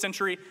 4th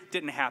century, it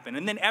didn't happen.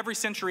 And then every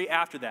century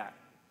after that.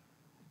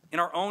 In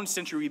our own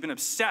century, we've been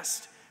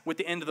obsessed with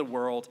the end of the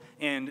world,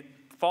 and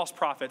false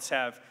prophets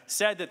have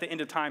said that the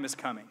end of time is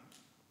coming.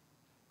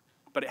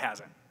 But it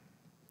hasn't.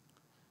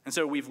 And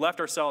so we've left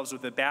ourselves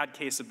with the bad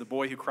case of the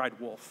boy who cried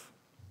wolf.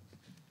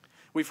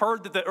 We've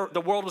heard that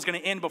the world was going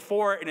to end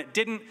before, and it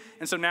didn't,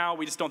 and so now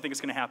we just don't think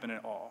it's going to happen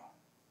at all.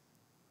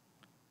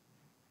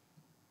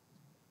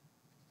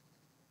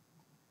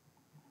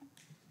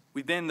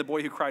 We've been the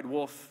boy who cried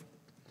wolf.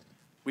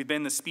 We've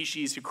been the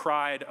species who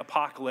cried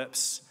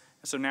apocalypse.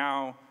 And so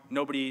now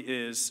nobody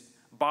is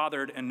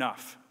bothered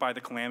enough by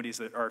the calamities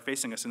that are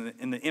facing us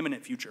in the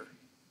imminent future.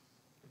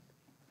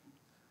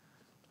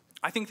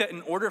 I think that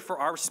in order for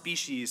our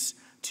species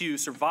to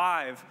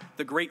survive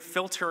the great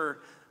filter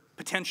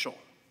potential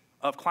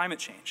of climate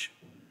change,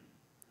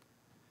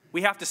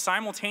 we have to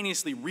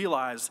simultaneously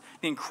realize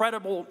the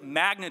incredible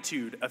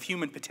magnitude of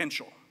human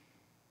potential.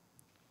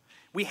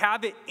 We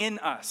have it in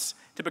us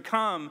to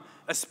become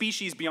a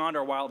species beyond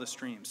our wildest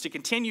dreams, to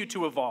continue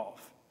to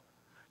evolve,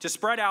 to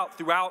spread out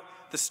throughout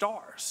the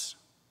stars.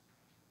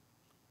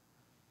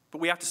 But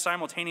we have to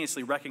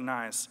simultaneously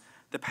recognize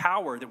the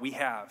power that we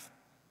have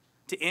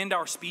to end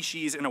our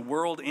species in a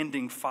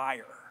world-ending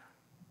fire.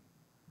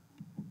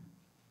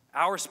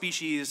 Our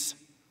species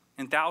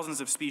and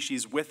thousands of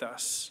species with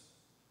us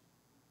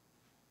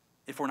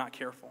if we're not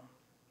careful.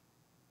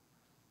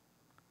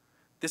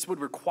 This would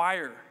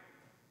require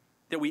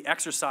that we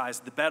exercise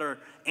the better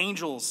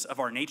angels of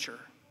our nature.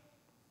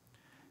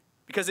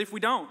 Because if we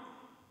don't,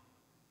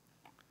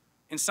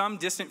 in some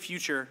distant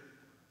future,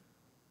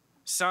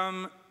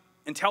 some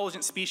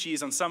intelligent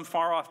species on some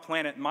far-off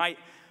planet might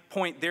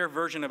point their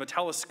version of a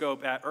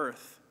telescope at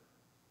Earth,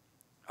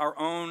 our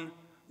own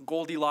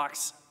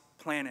Goldilocks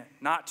planet,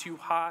 not too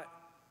hot,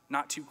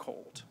 not too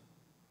cold.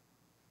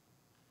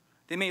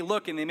 They may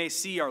look and they may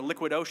see our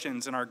liquid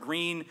oceans and our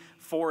green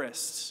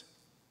forests,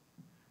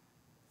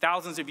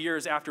 thousands of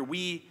years after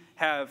we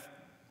have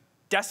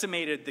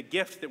decimated the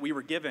gift that we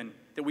were given,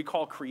 that we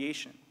call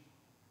creation.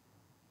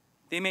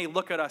 They may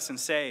look at us and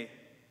say,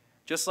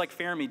 just like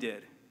Fermi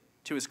did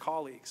to his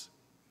colleagues,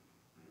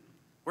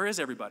 where is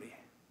everybody?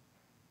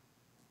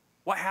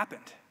 What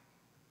happened?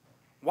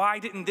 Why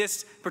didn't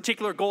this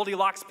particular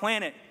Goldilocks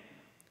planet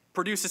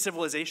produce a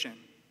civilization?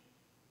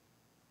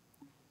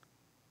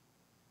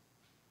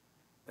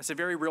 That's a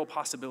very real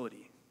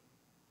possibility.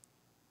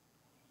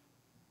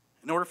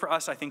 In order for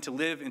us, I think, to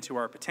live into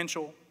our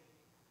potential,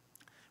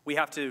 we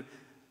have to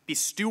be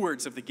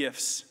stewards of the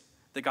gifts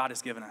that God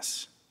has given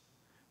us.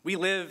 We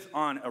live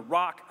on a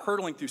rock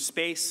hurtling through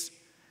space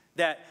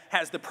that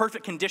has the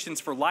perfect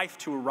conditions for life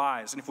to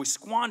arise. And if we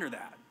squander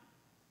that,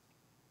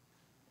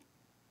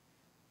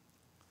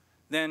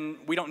 then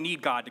we don't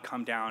need God to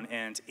come down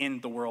and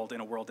end the world in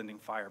a world-ending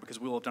fire, because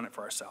we will have done it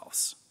for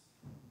ourselves.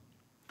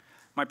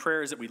 My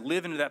prayer is that we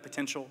live into that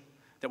potential,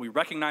 that we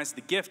recognize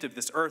the gift of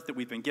this earth that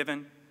we've been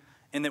given,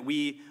 and that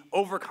we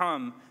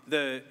overcome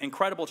the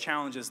incredible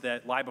challenges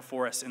that lie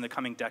before us in the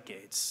coming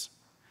decades,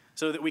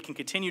 so that we can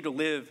continue to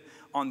live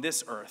on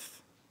this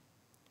earth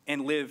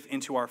and live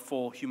into our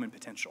full human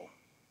potential.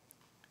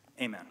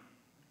 Amen.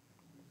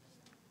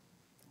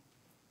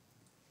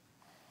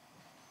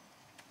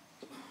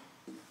 I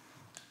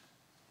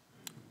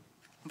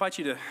invite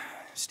you to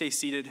stay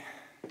seated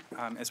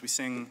as we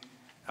sing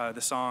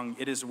the song,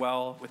 "It Is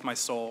Well With My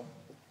Soul."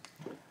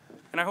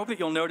 And I hope that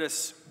you'll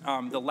notice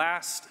the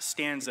last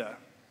stanza,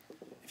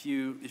 if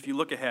you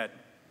look ahead.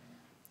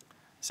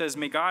 It says,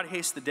 "May God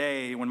haste the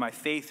day when my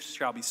faith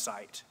shall be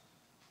sight.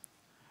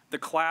 The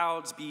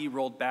clouds be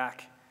rolled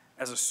back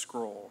as a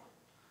scroll.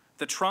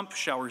 The trump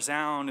shall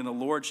resound and the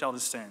Lord shall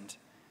descend.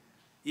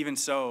 Even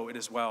so, it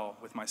is well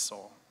with my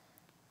soul."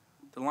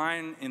 The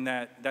line in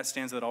that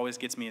stanza that always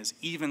gets me is,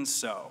 "even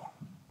so."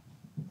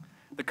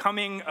 The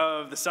coming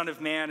of the Son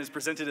of Man is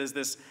presented as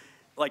this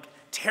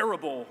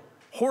terrible,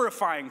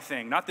 horrifying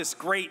thing, not this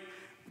great,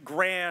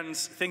 grand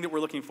thing that we're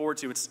looking forward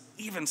to. It's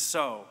even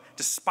so.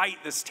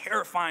 Despite this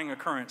terrifying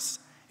occurrence,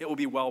 it will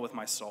be well with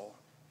my soul.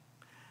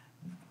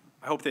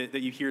 I hope that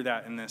you hear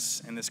that in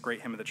this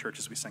great hymn of the church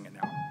as we sing it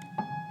now.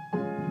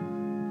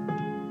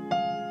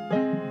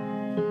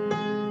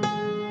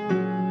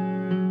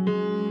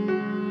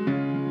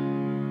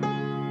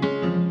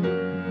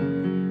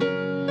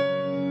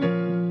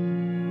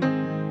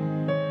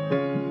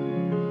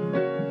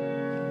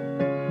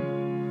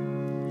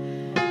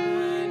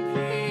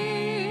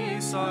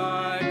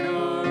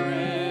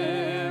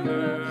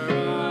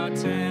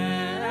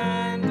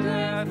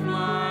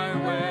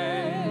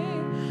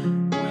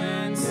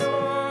 When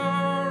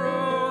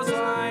sorrows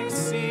like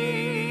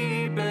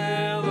sea bear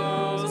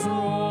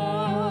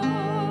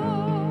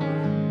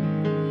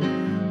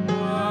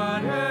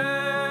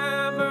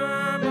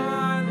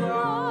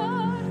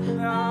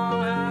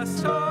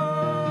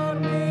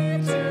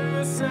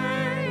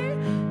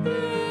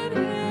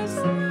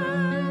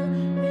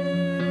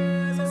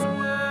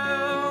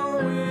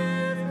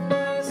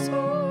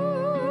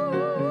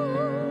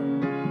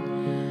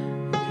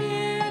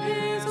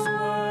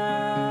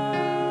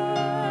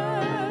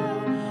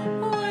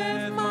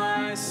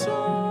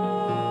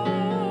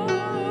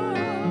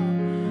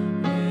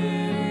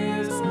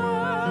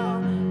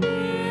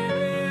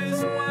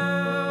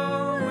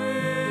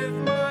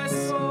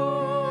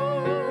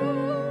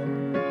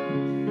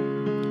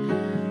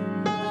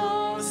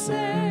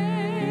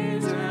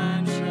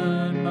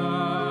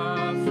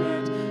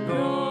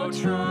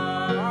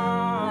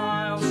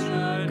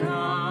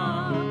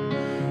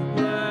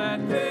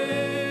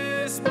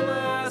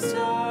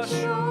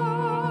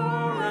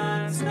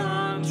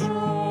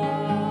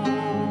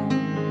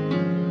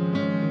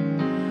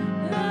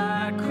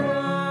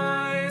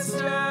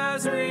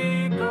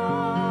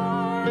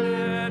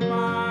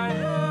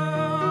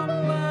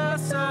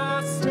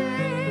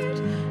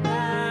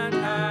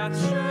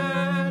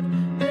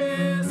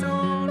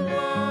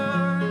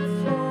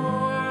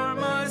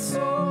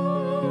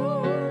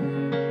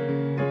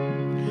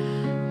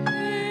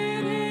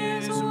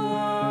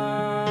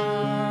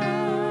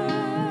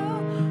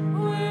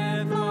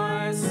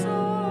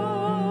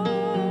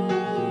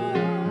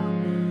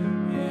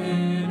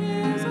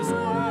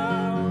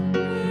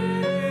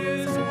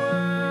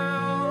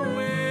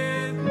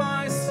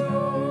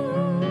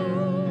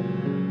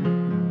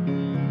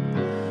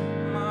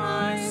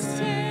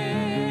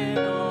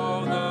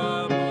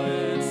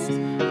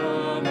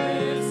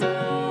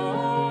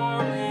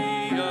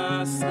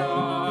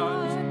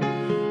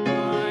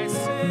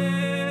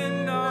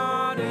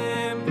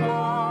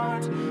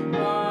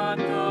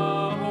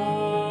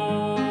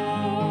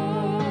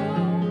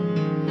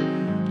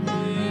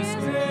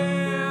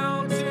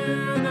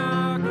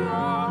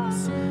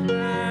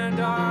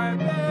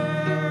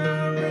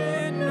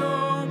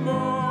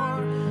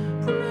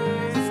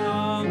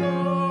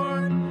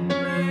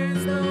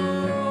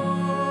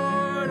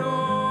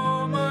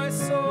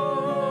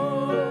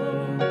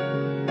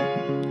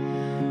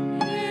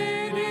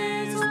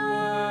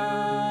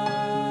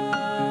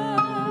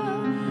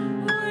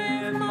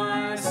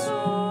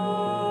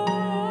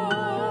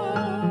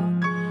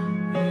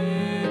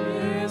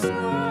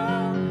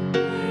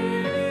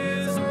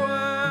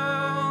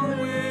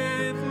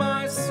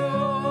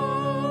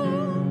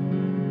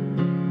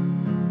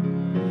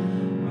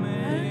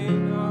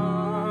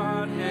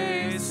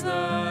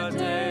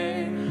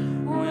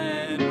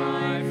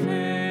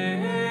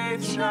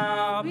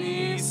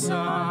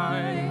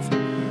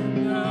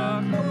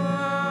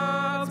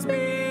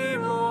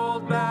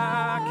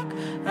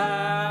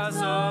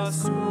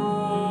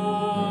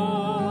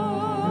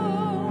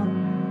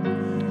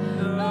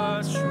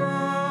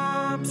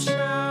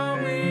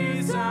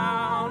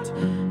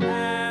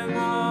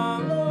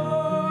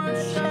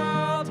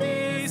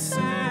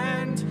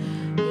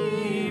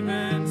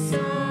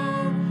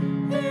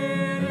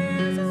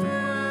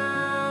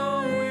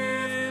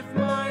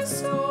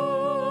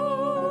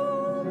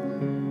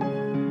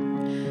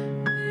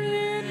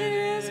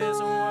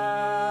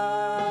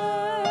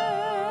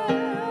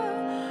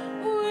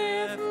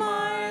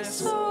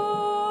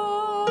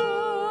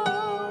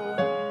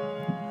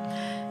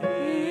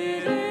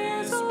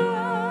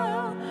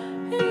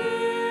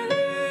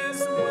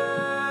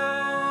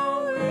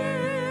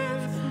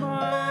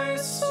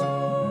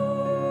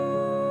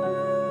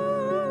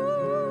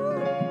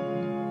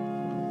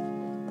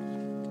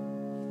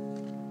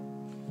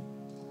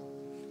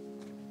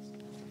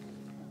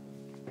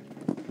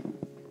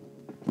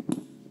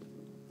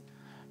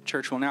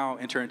Church will now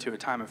enter into a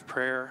time of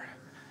prayer.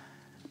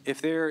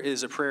 If there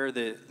is a prayer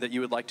that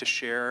you would like to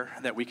share,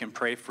 that we can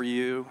pray for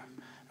you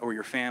or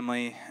your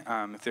family,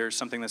 if there's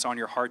something that's on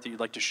your heart that you'd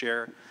like to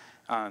share,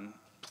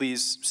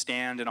 please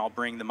stand and I'll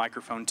bring the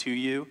microphone to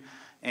you.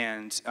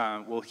 And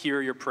we'll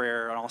hear your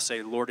prayer, and I'll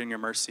say, Lord, in your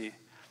mercy.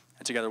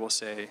 And together we'll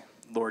say,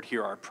 Lord,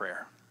 hear our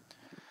prayer.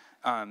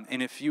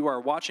 And if you are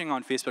watching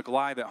on Facebook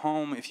Live at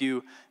home, if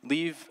you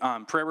leave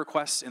prayer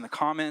requests in the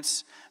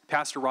comments,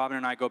 Pastor Robin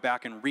and I go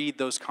back and read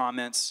those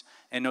comments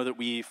and know that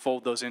we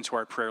fold those into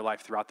our prayer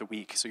life throughout the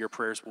week, so your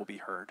prayers will be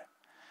heard.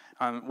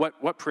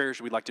 What prayers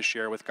would we like to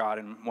share with God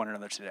and one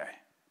another today?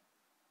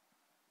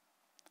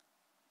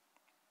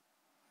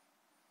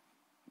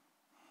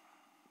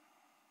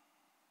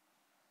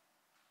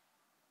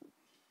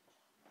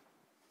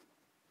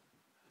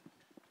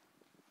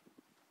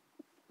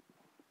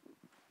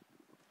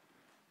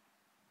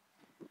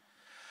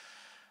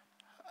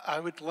 I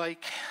would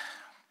like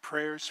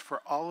prayers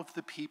for all of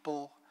the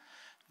people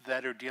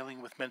that are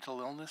dealing with mental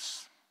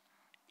illness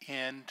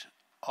and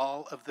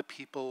all of the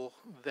people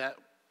that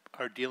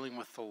are dealing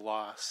with the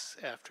loss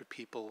after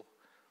people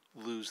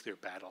lose their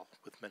battle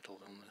with mental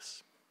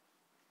illness.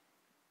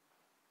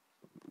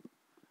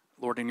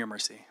 Lord, in your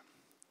mercy.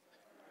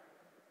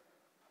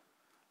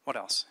 What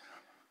else?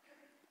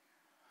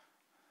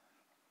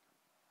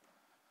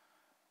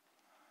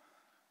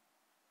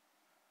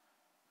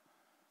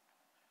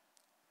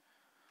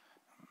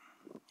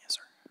 Yes,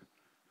 sir.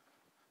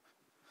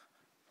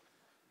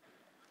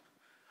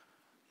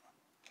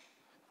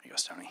 There you go,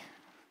 Tony.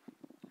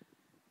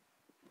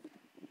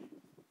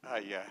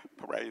 I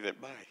pray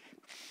that my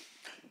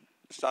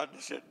son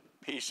is at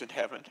peace in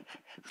heaven,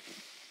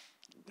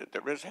 that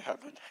there is a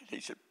heaven, and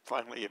he's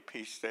finally at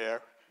peace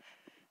there.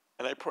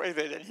 And I pray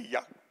that any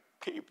young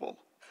people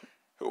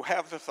who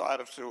have the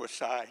thought of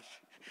suicide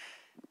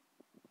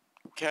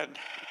can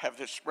have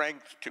the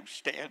strength to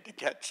stand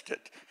against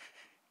it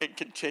and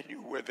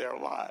continue with their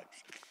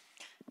lives.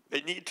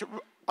 They need to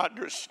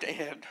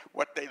understand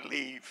what they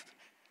leave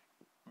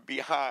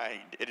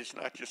behind. It is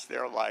not just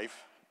their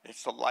life,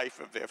 it's the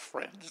life of their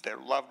friends, their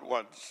loved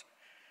ones,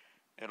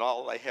 and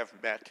all they have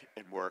met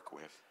and work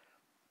with.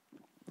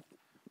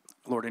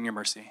 Lord, in your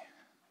mercy.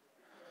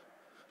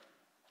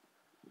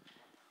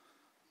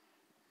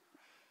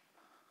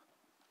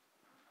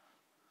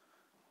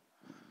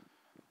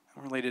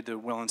 Related to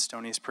Will and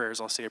Stoney's prayers,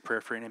 I'll say a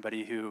prayer for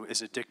anybody who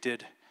is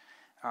addicted,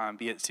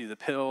 be it to the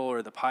pill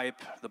or the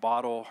pipe, the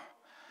bottle,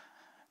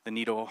 the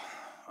needle,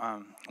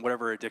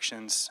 whatever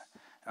addictions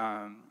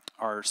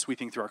are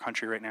sweeping through our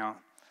country right now,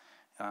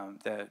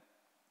 that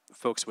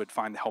folks would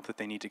find the help that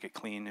they need to get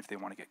clean if they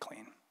want to get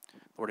clean.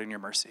 Lord, in your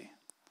mercy.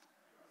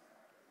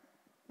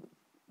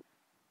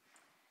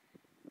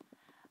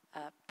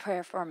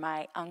 Prayer for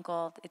my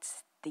uncle.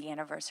 It's the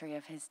anniversary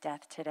of his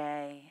death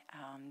today,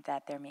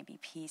 that there may be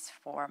peace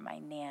for my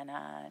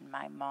Nana and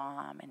my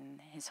mom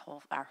and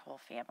our whole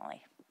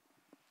family.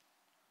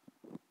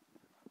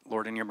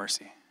 Lord, in your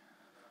mercy.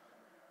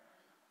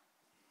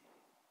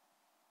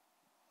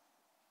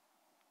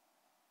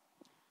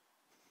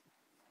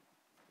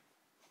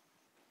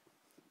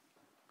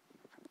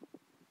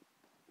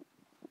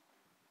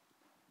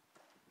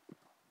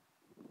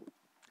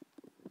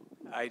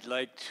 I'd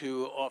like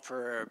to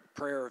offer a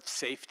prayer of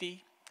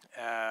safety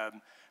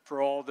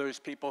for all those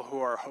people who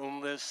are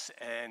homeless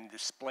and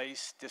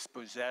displaced,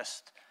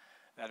 dispossessed,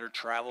 that are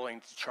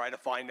traveling to try to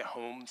find a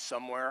home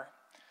somewhere,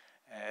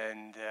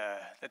 and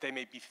that they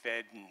may be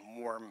fed and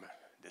warm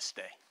this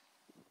day.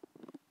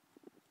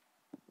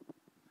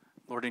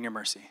 Lord, in your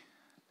mercy.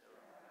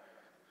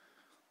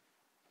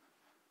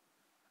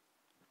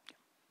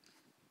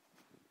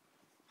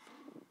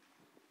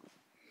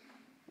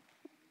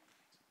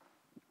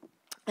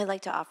 I'd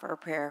like to offer a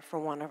prayer for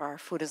one of our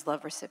Food is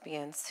Love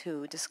recipients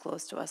who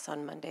disclosed to us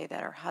on Monday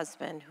that her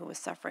husband, who was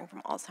suffering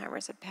from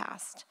Alzheimer's, had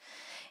passed.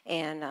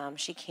 And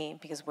she came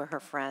because we're her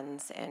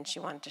friends, and she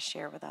wanted to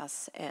share with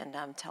us and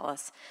tell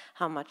us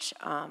how much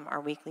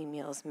our weekly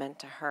meals meant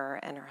to her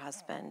and her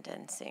husband,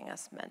 and seeing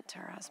us meant to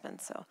her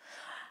husband. So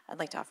I'd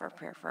like to offer a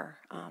prayer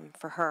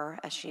for her,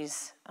 as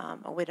she's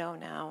a widow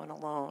now and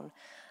alone,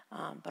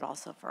 but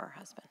also for her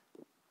husband.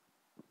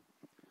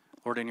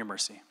 Lord, in your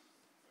mercy.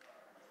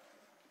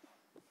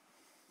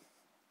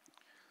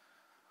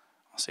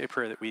 I'll say a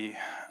prayer that we,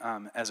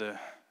 as a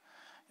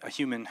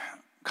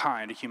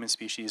humankind, a human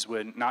species,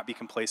 would not be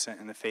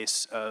complacent in the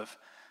face of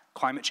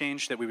climate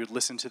change, that we would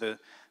listen to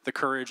the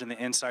courage and the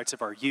insights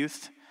of our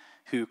youth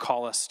who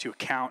call us to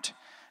account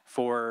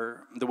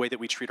for the way that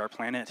we treat our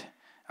planet.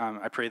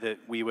 I pray that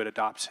we would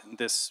adopt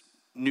this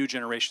new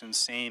generation's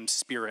same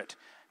spirit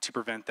to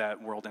prevent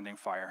that world-ending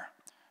fire.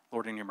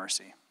 Lord, in your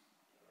mercy.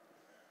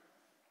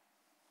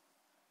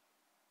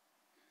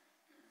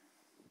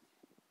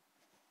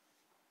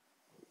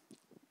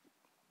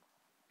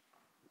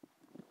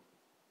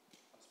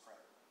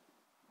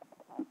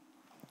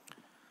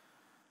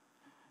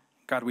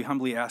 God, we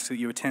humbly ask that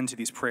you attend to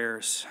these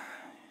prayers,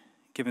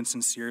 given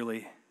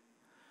sincerely.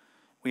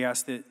 We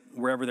ask that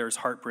wherever there is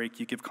heartbreak,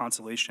 you give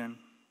consolation.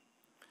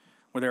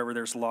 Wherever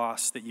there's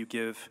loss, that you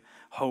give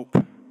hope.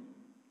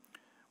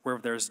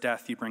 Wherever there's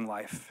death, you bring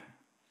life.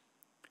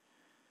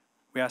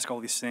 We ask all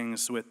these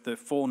things with the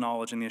full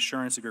knowledge and the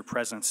assurance of your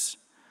presence,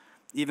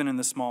 even in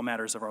the small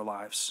matters of our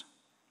lives.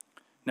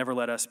 Never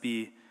let us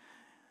be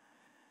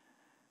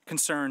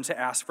concerned to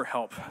ask for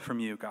help from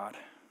you, God.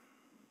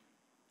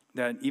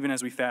 That even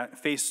as we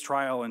face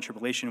trial and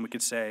tribulation, we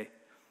could say,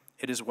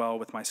 "It is well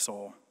with my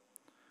soul,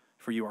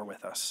 for you are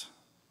with us."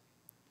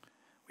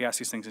 We ask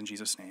these things in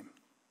Jesus' name.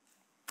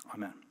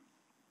 Amen.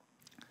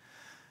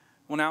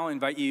 We'll now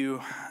invite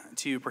you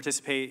to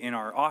participate in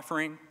our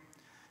offering.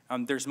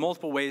 There's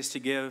multiple ways to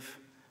give.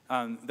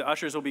 The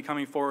ushers will be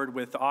coming forward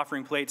with the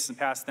offering plates and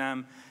pass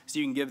them, so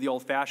you can give the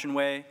old-fashioned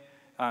way,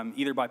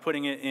 either by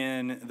putting it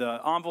in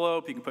the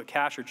envelope. You can put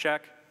cash or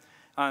check.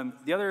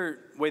 The other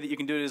way that you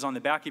can do it is on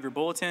the back of your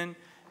bulletin.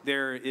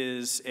 There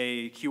is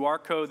a QR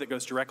code that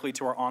goes directly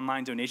to our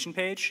online donation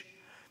page,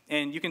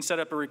 and you can set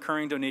up a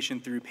recurring donation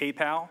through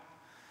PayPal,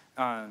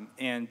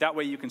 and that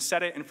way you can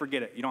set it and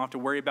forget it. You don't have to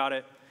worry about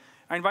it.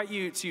 I invite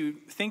you to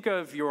think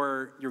of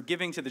your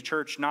giving to the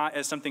church not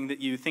as something that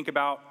you think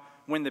about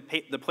when the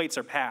plates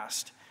are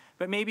passed,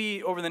 but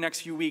maybe over the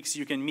next few weeks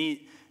you can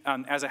meet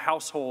as a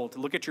household,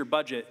 look at your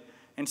budget,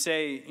 and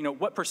say,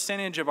 what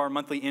percentage of our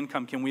monthly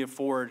income can we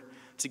afford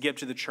to give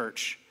to the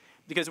church?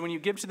 Because when you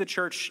give to the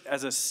church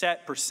as a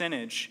set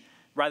percentage,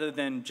 rather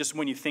than just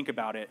when you think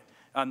about it,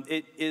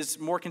 it is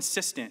more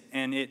consistent,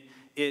 and it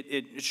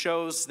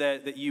shows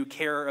that you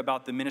care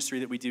about the ministry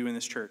that we do in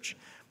this church.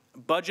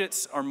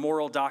 Budgets are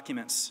moral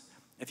documents.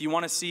 If you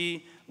want to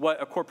see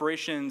what a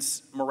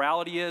corporation's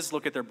morality is,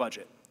 look at their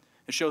budget.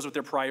 It shows what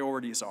their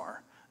priorities are.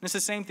 And it's the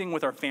same thing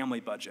with our family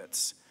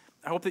budgets.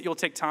 I hope that you'll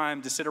take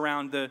time to sit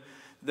around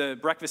the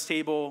breakfast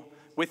table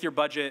with your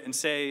budget and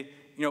say,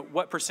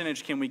 what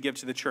percentage can we give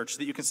to the church so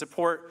that you can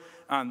support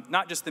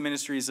not just the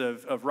ministries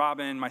of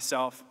Robin,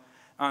 myself,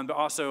 but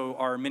also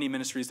our many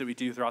ministries that we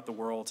do throughout the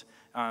world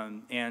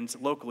and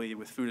locally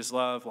with Food is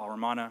Love, La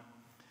Romana.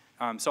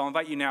 So I'll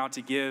invite you now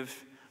to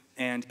give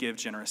and give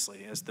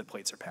generously as the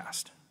plates are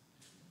passed.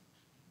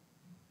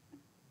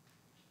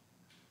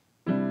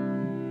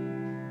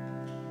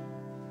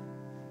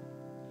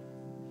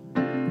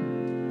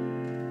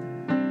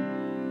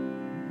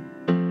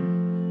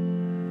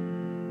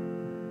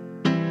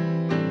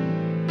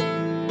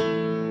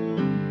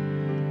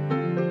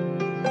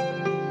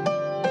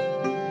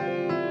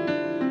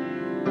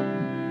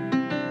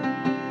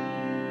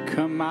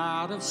 Come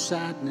out of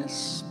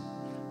sadness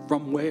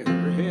from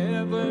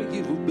wherever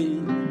you've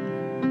been.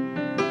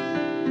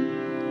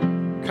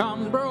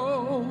 Come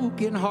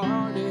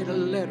broken-hearted,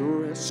 let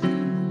rescue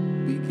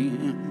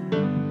begin.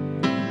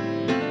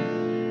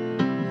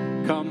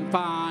 Come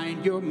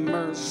find your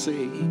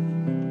mercy,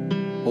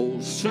 oh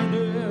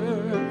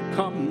sinner,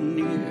 come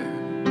near.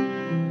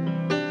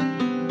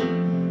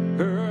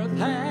 Earth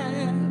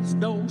has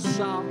no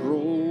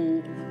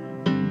sorrow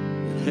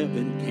that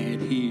heaven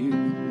can't heal.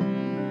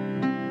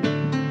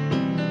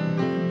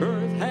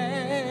 Earth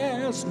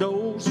has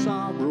no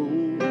sorrow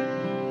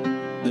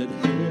that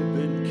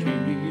heaven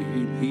can't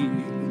heal.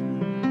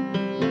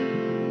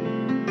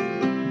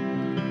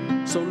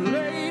 So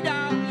lay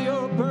down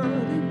your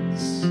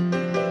burdens,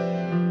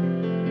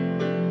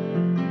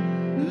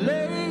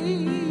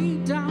 lay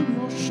down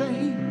your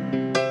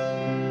shame.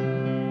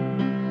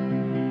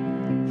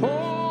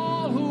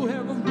 All who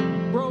have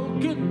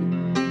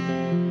broken,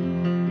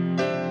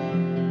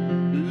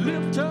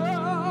 lift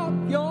up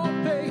your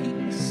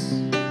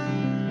face.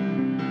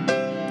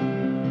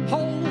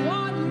 Oh,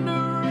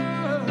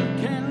 wanderer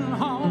can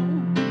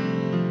home.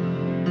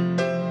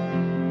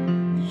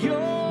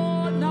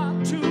 You're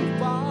not too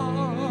far.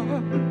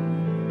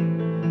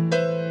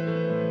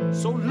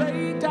 So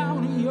lay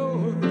down your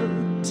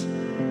hurt,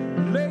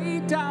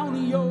 lay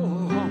down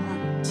your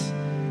heart.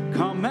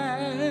 Come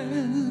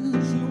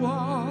as you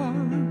are.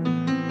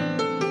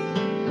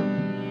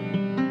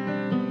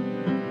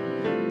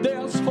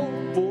 There's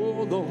hope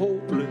for the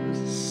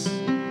hopeless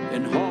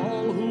and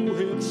all who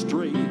have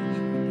strayed.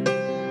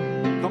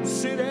 Come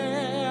sit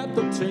at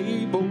the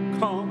table,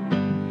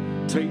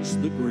 come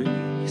taste the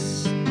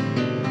grace.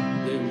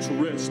 There's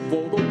rest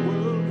for the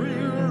weary,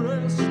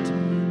 rest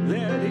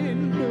that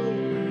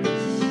endures.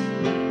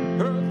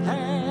 Earth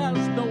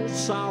has no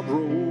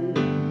sorrow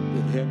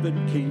that heaven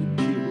can't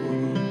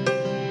cure.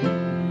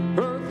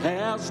 Earth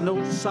has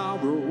no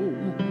sorrow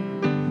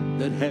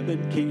that heaven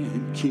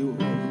can't cure.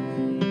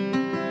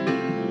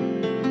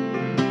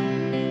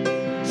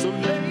 So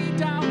lay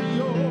down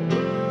your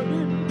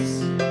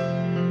burdens,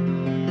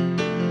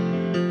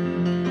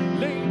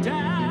 lay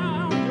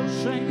down your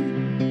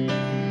shame.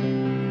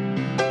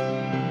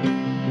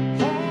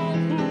 All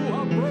who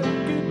are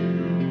broken,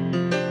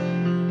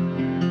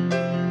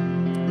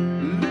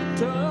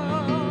 lift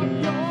up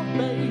your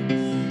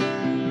face.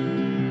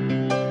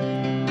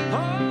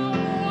 Oh,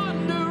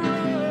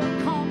 wanderer,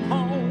 come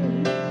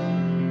home.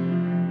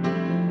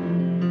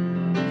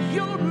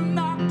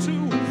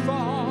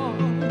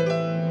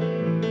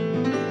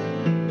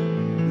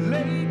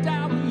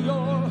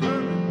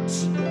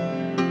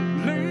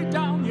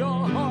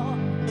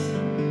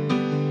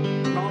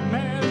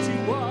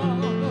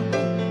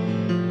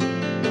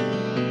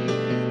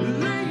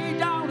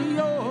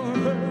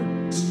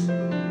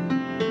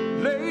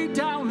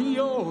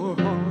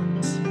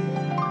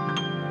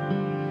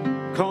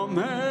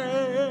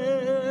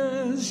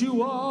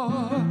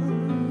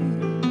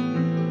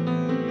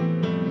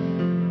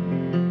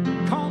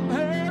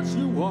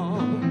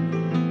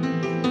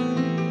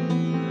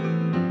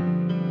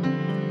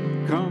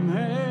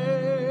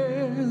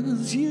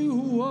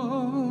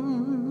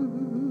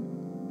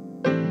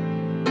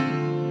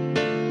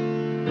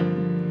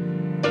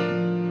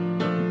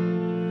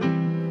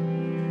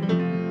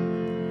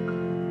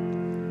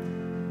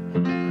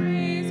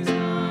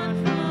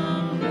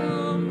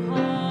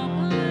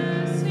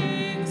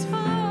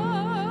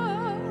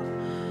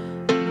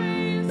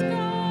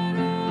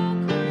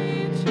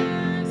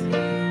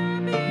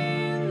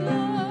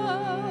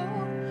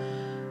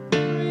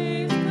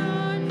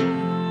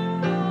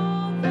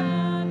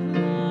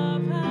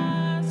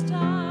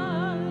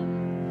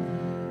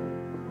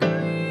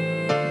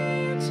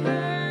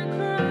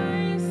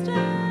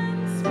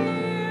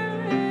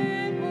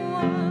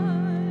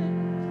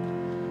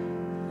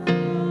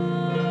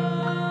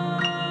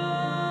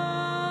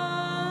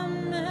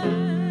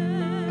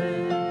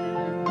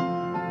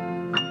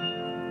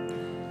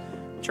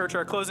 Church,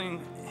 our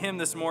closing hymn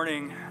this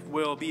morning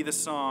will be the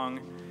song,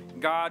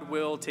 God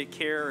Will Take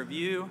Care of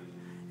You.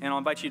 And I'll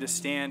invite you to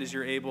stand as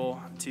you're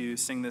able to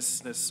sing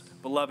this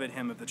beloved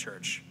hymn of the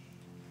church.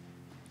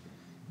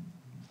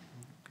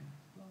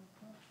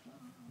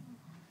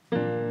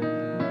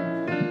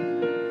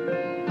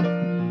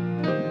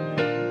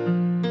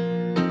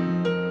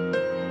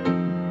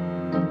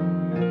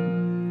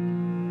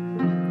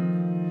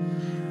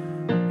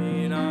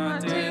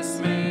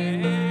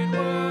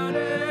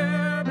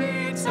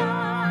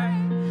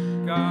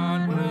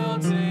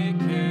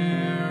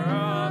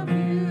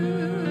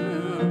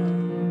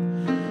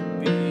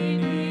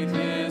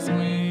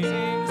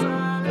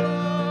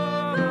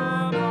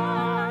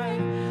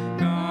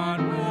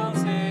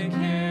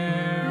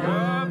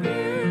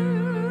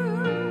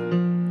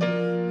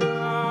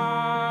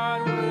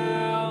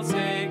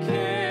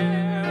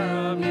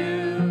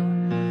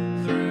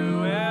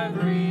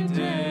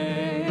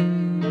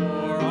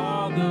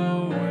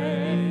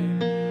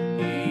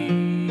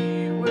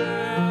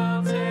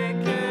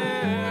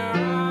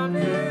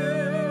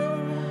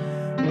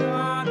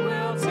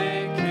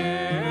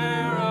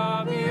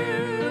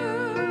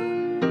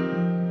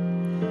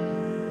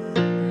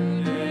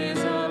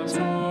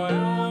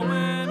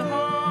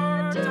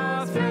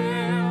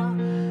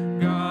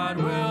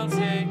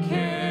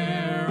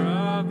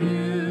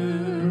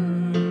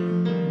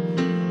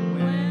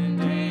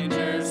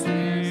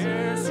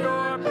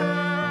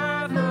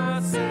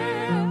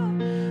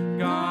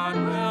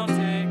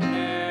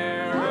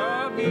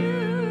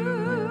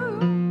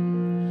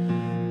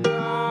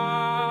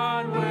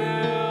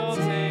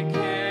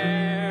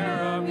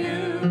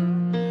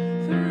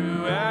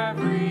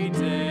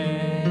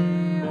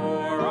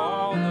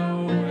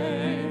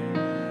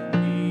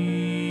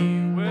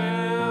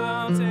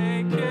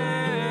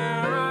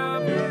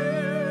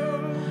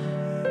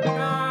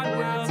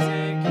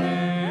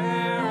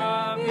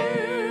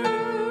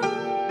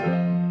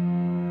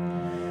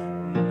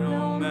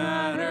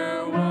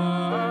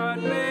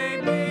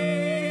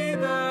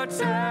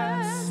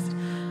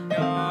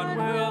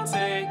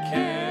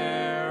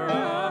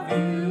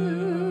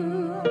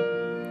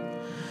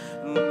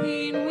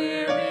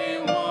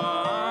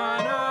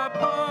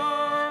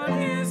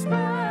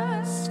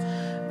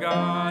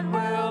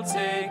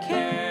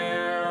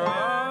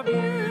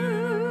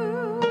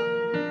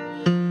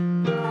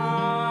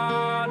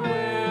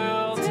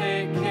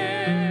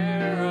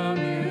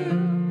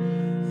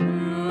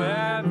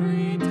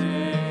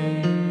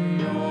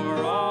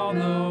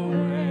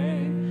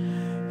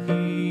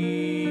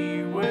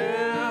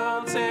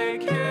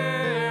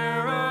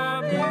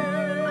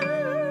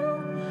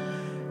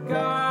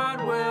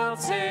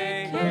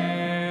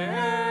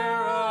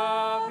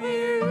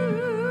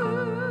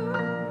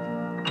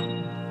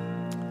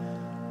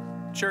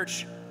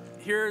 Church,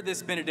 hear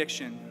this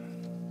benediction,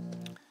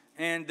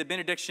 and the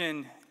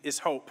benediction is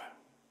hope.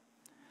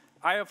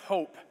 I have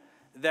hope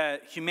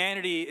that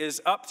humanity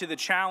is up to the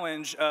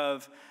challenge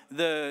of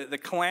the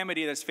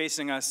calamity that's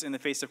facing us in the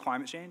face of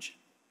climate change.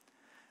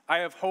 I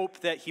have hope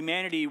that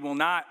humanity will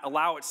not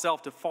allow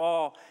itself to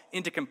fall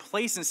into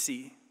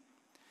complacency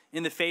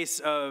in the face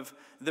of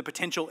the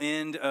potential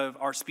end of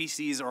our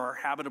species or our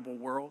habitable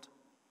world.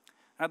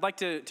 I'd like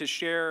to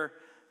share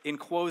in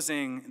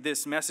closing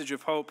this message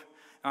of hope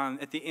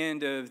at the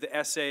end of the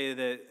essay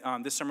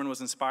that this sermon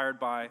was inspired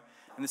by,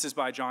 and this is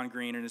by John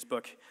Green in his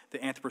book, The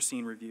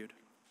Anthropocene Reviewed.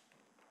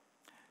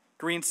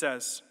 Green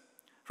says,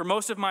 "For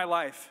most of my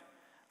life,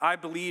 I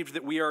believed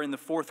that we are in the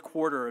fourth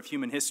quarter of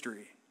human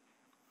history,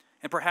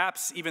 and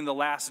perhaps even the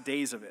last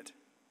days of it.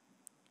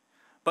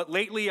 But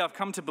lately, I've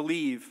come to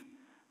believe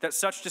that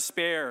such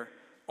despair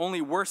only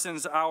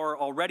worsens our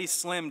already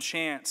slim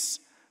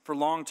chance for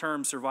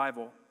long-term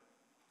survival.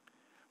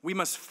 We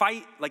must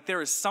fight like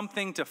there is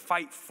something to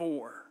fight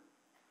for,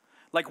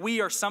 like we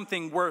are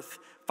something worth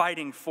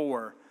fighting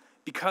for,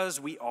 because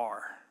we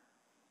are.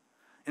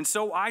 And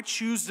so I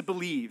choose to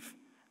believe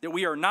that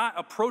we are not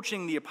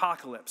approaching the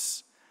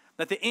apocalypse,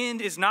 that the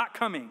end is not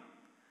coming,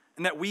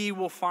 and that we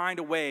will find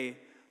a way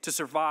to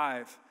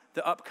survive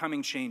the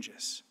upcoming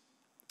changes."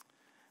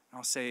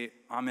 I'll say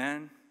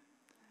amen,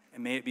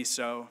 and may it be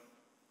so,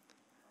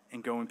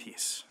 and go in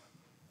peace.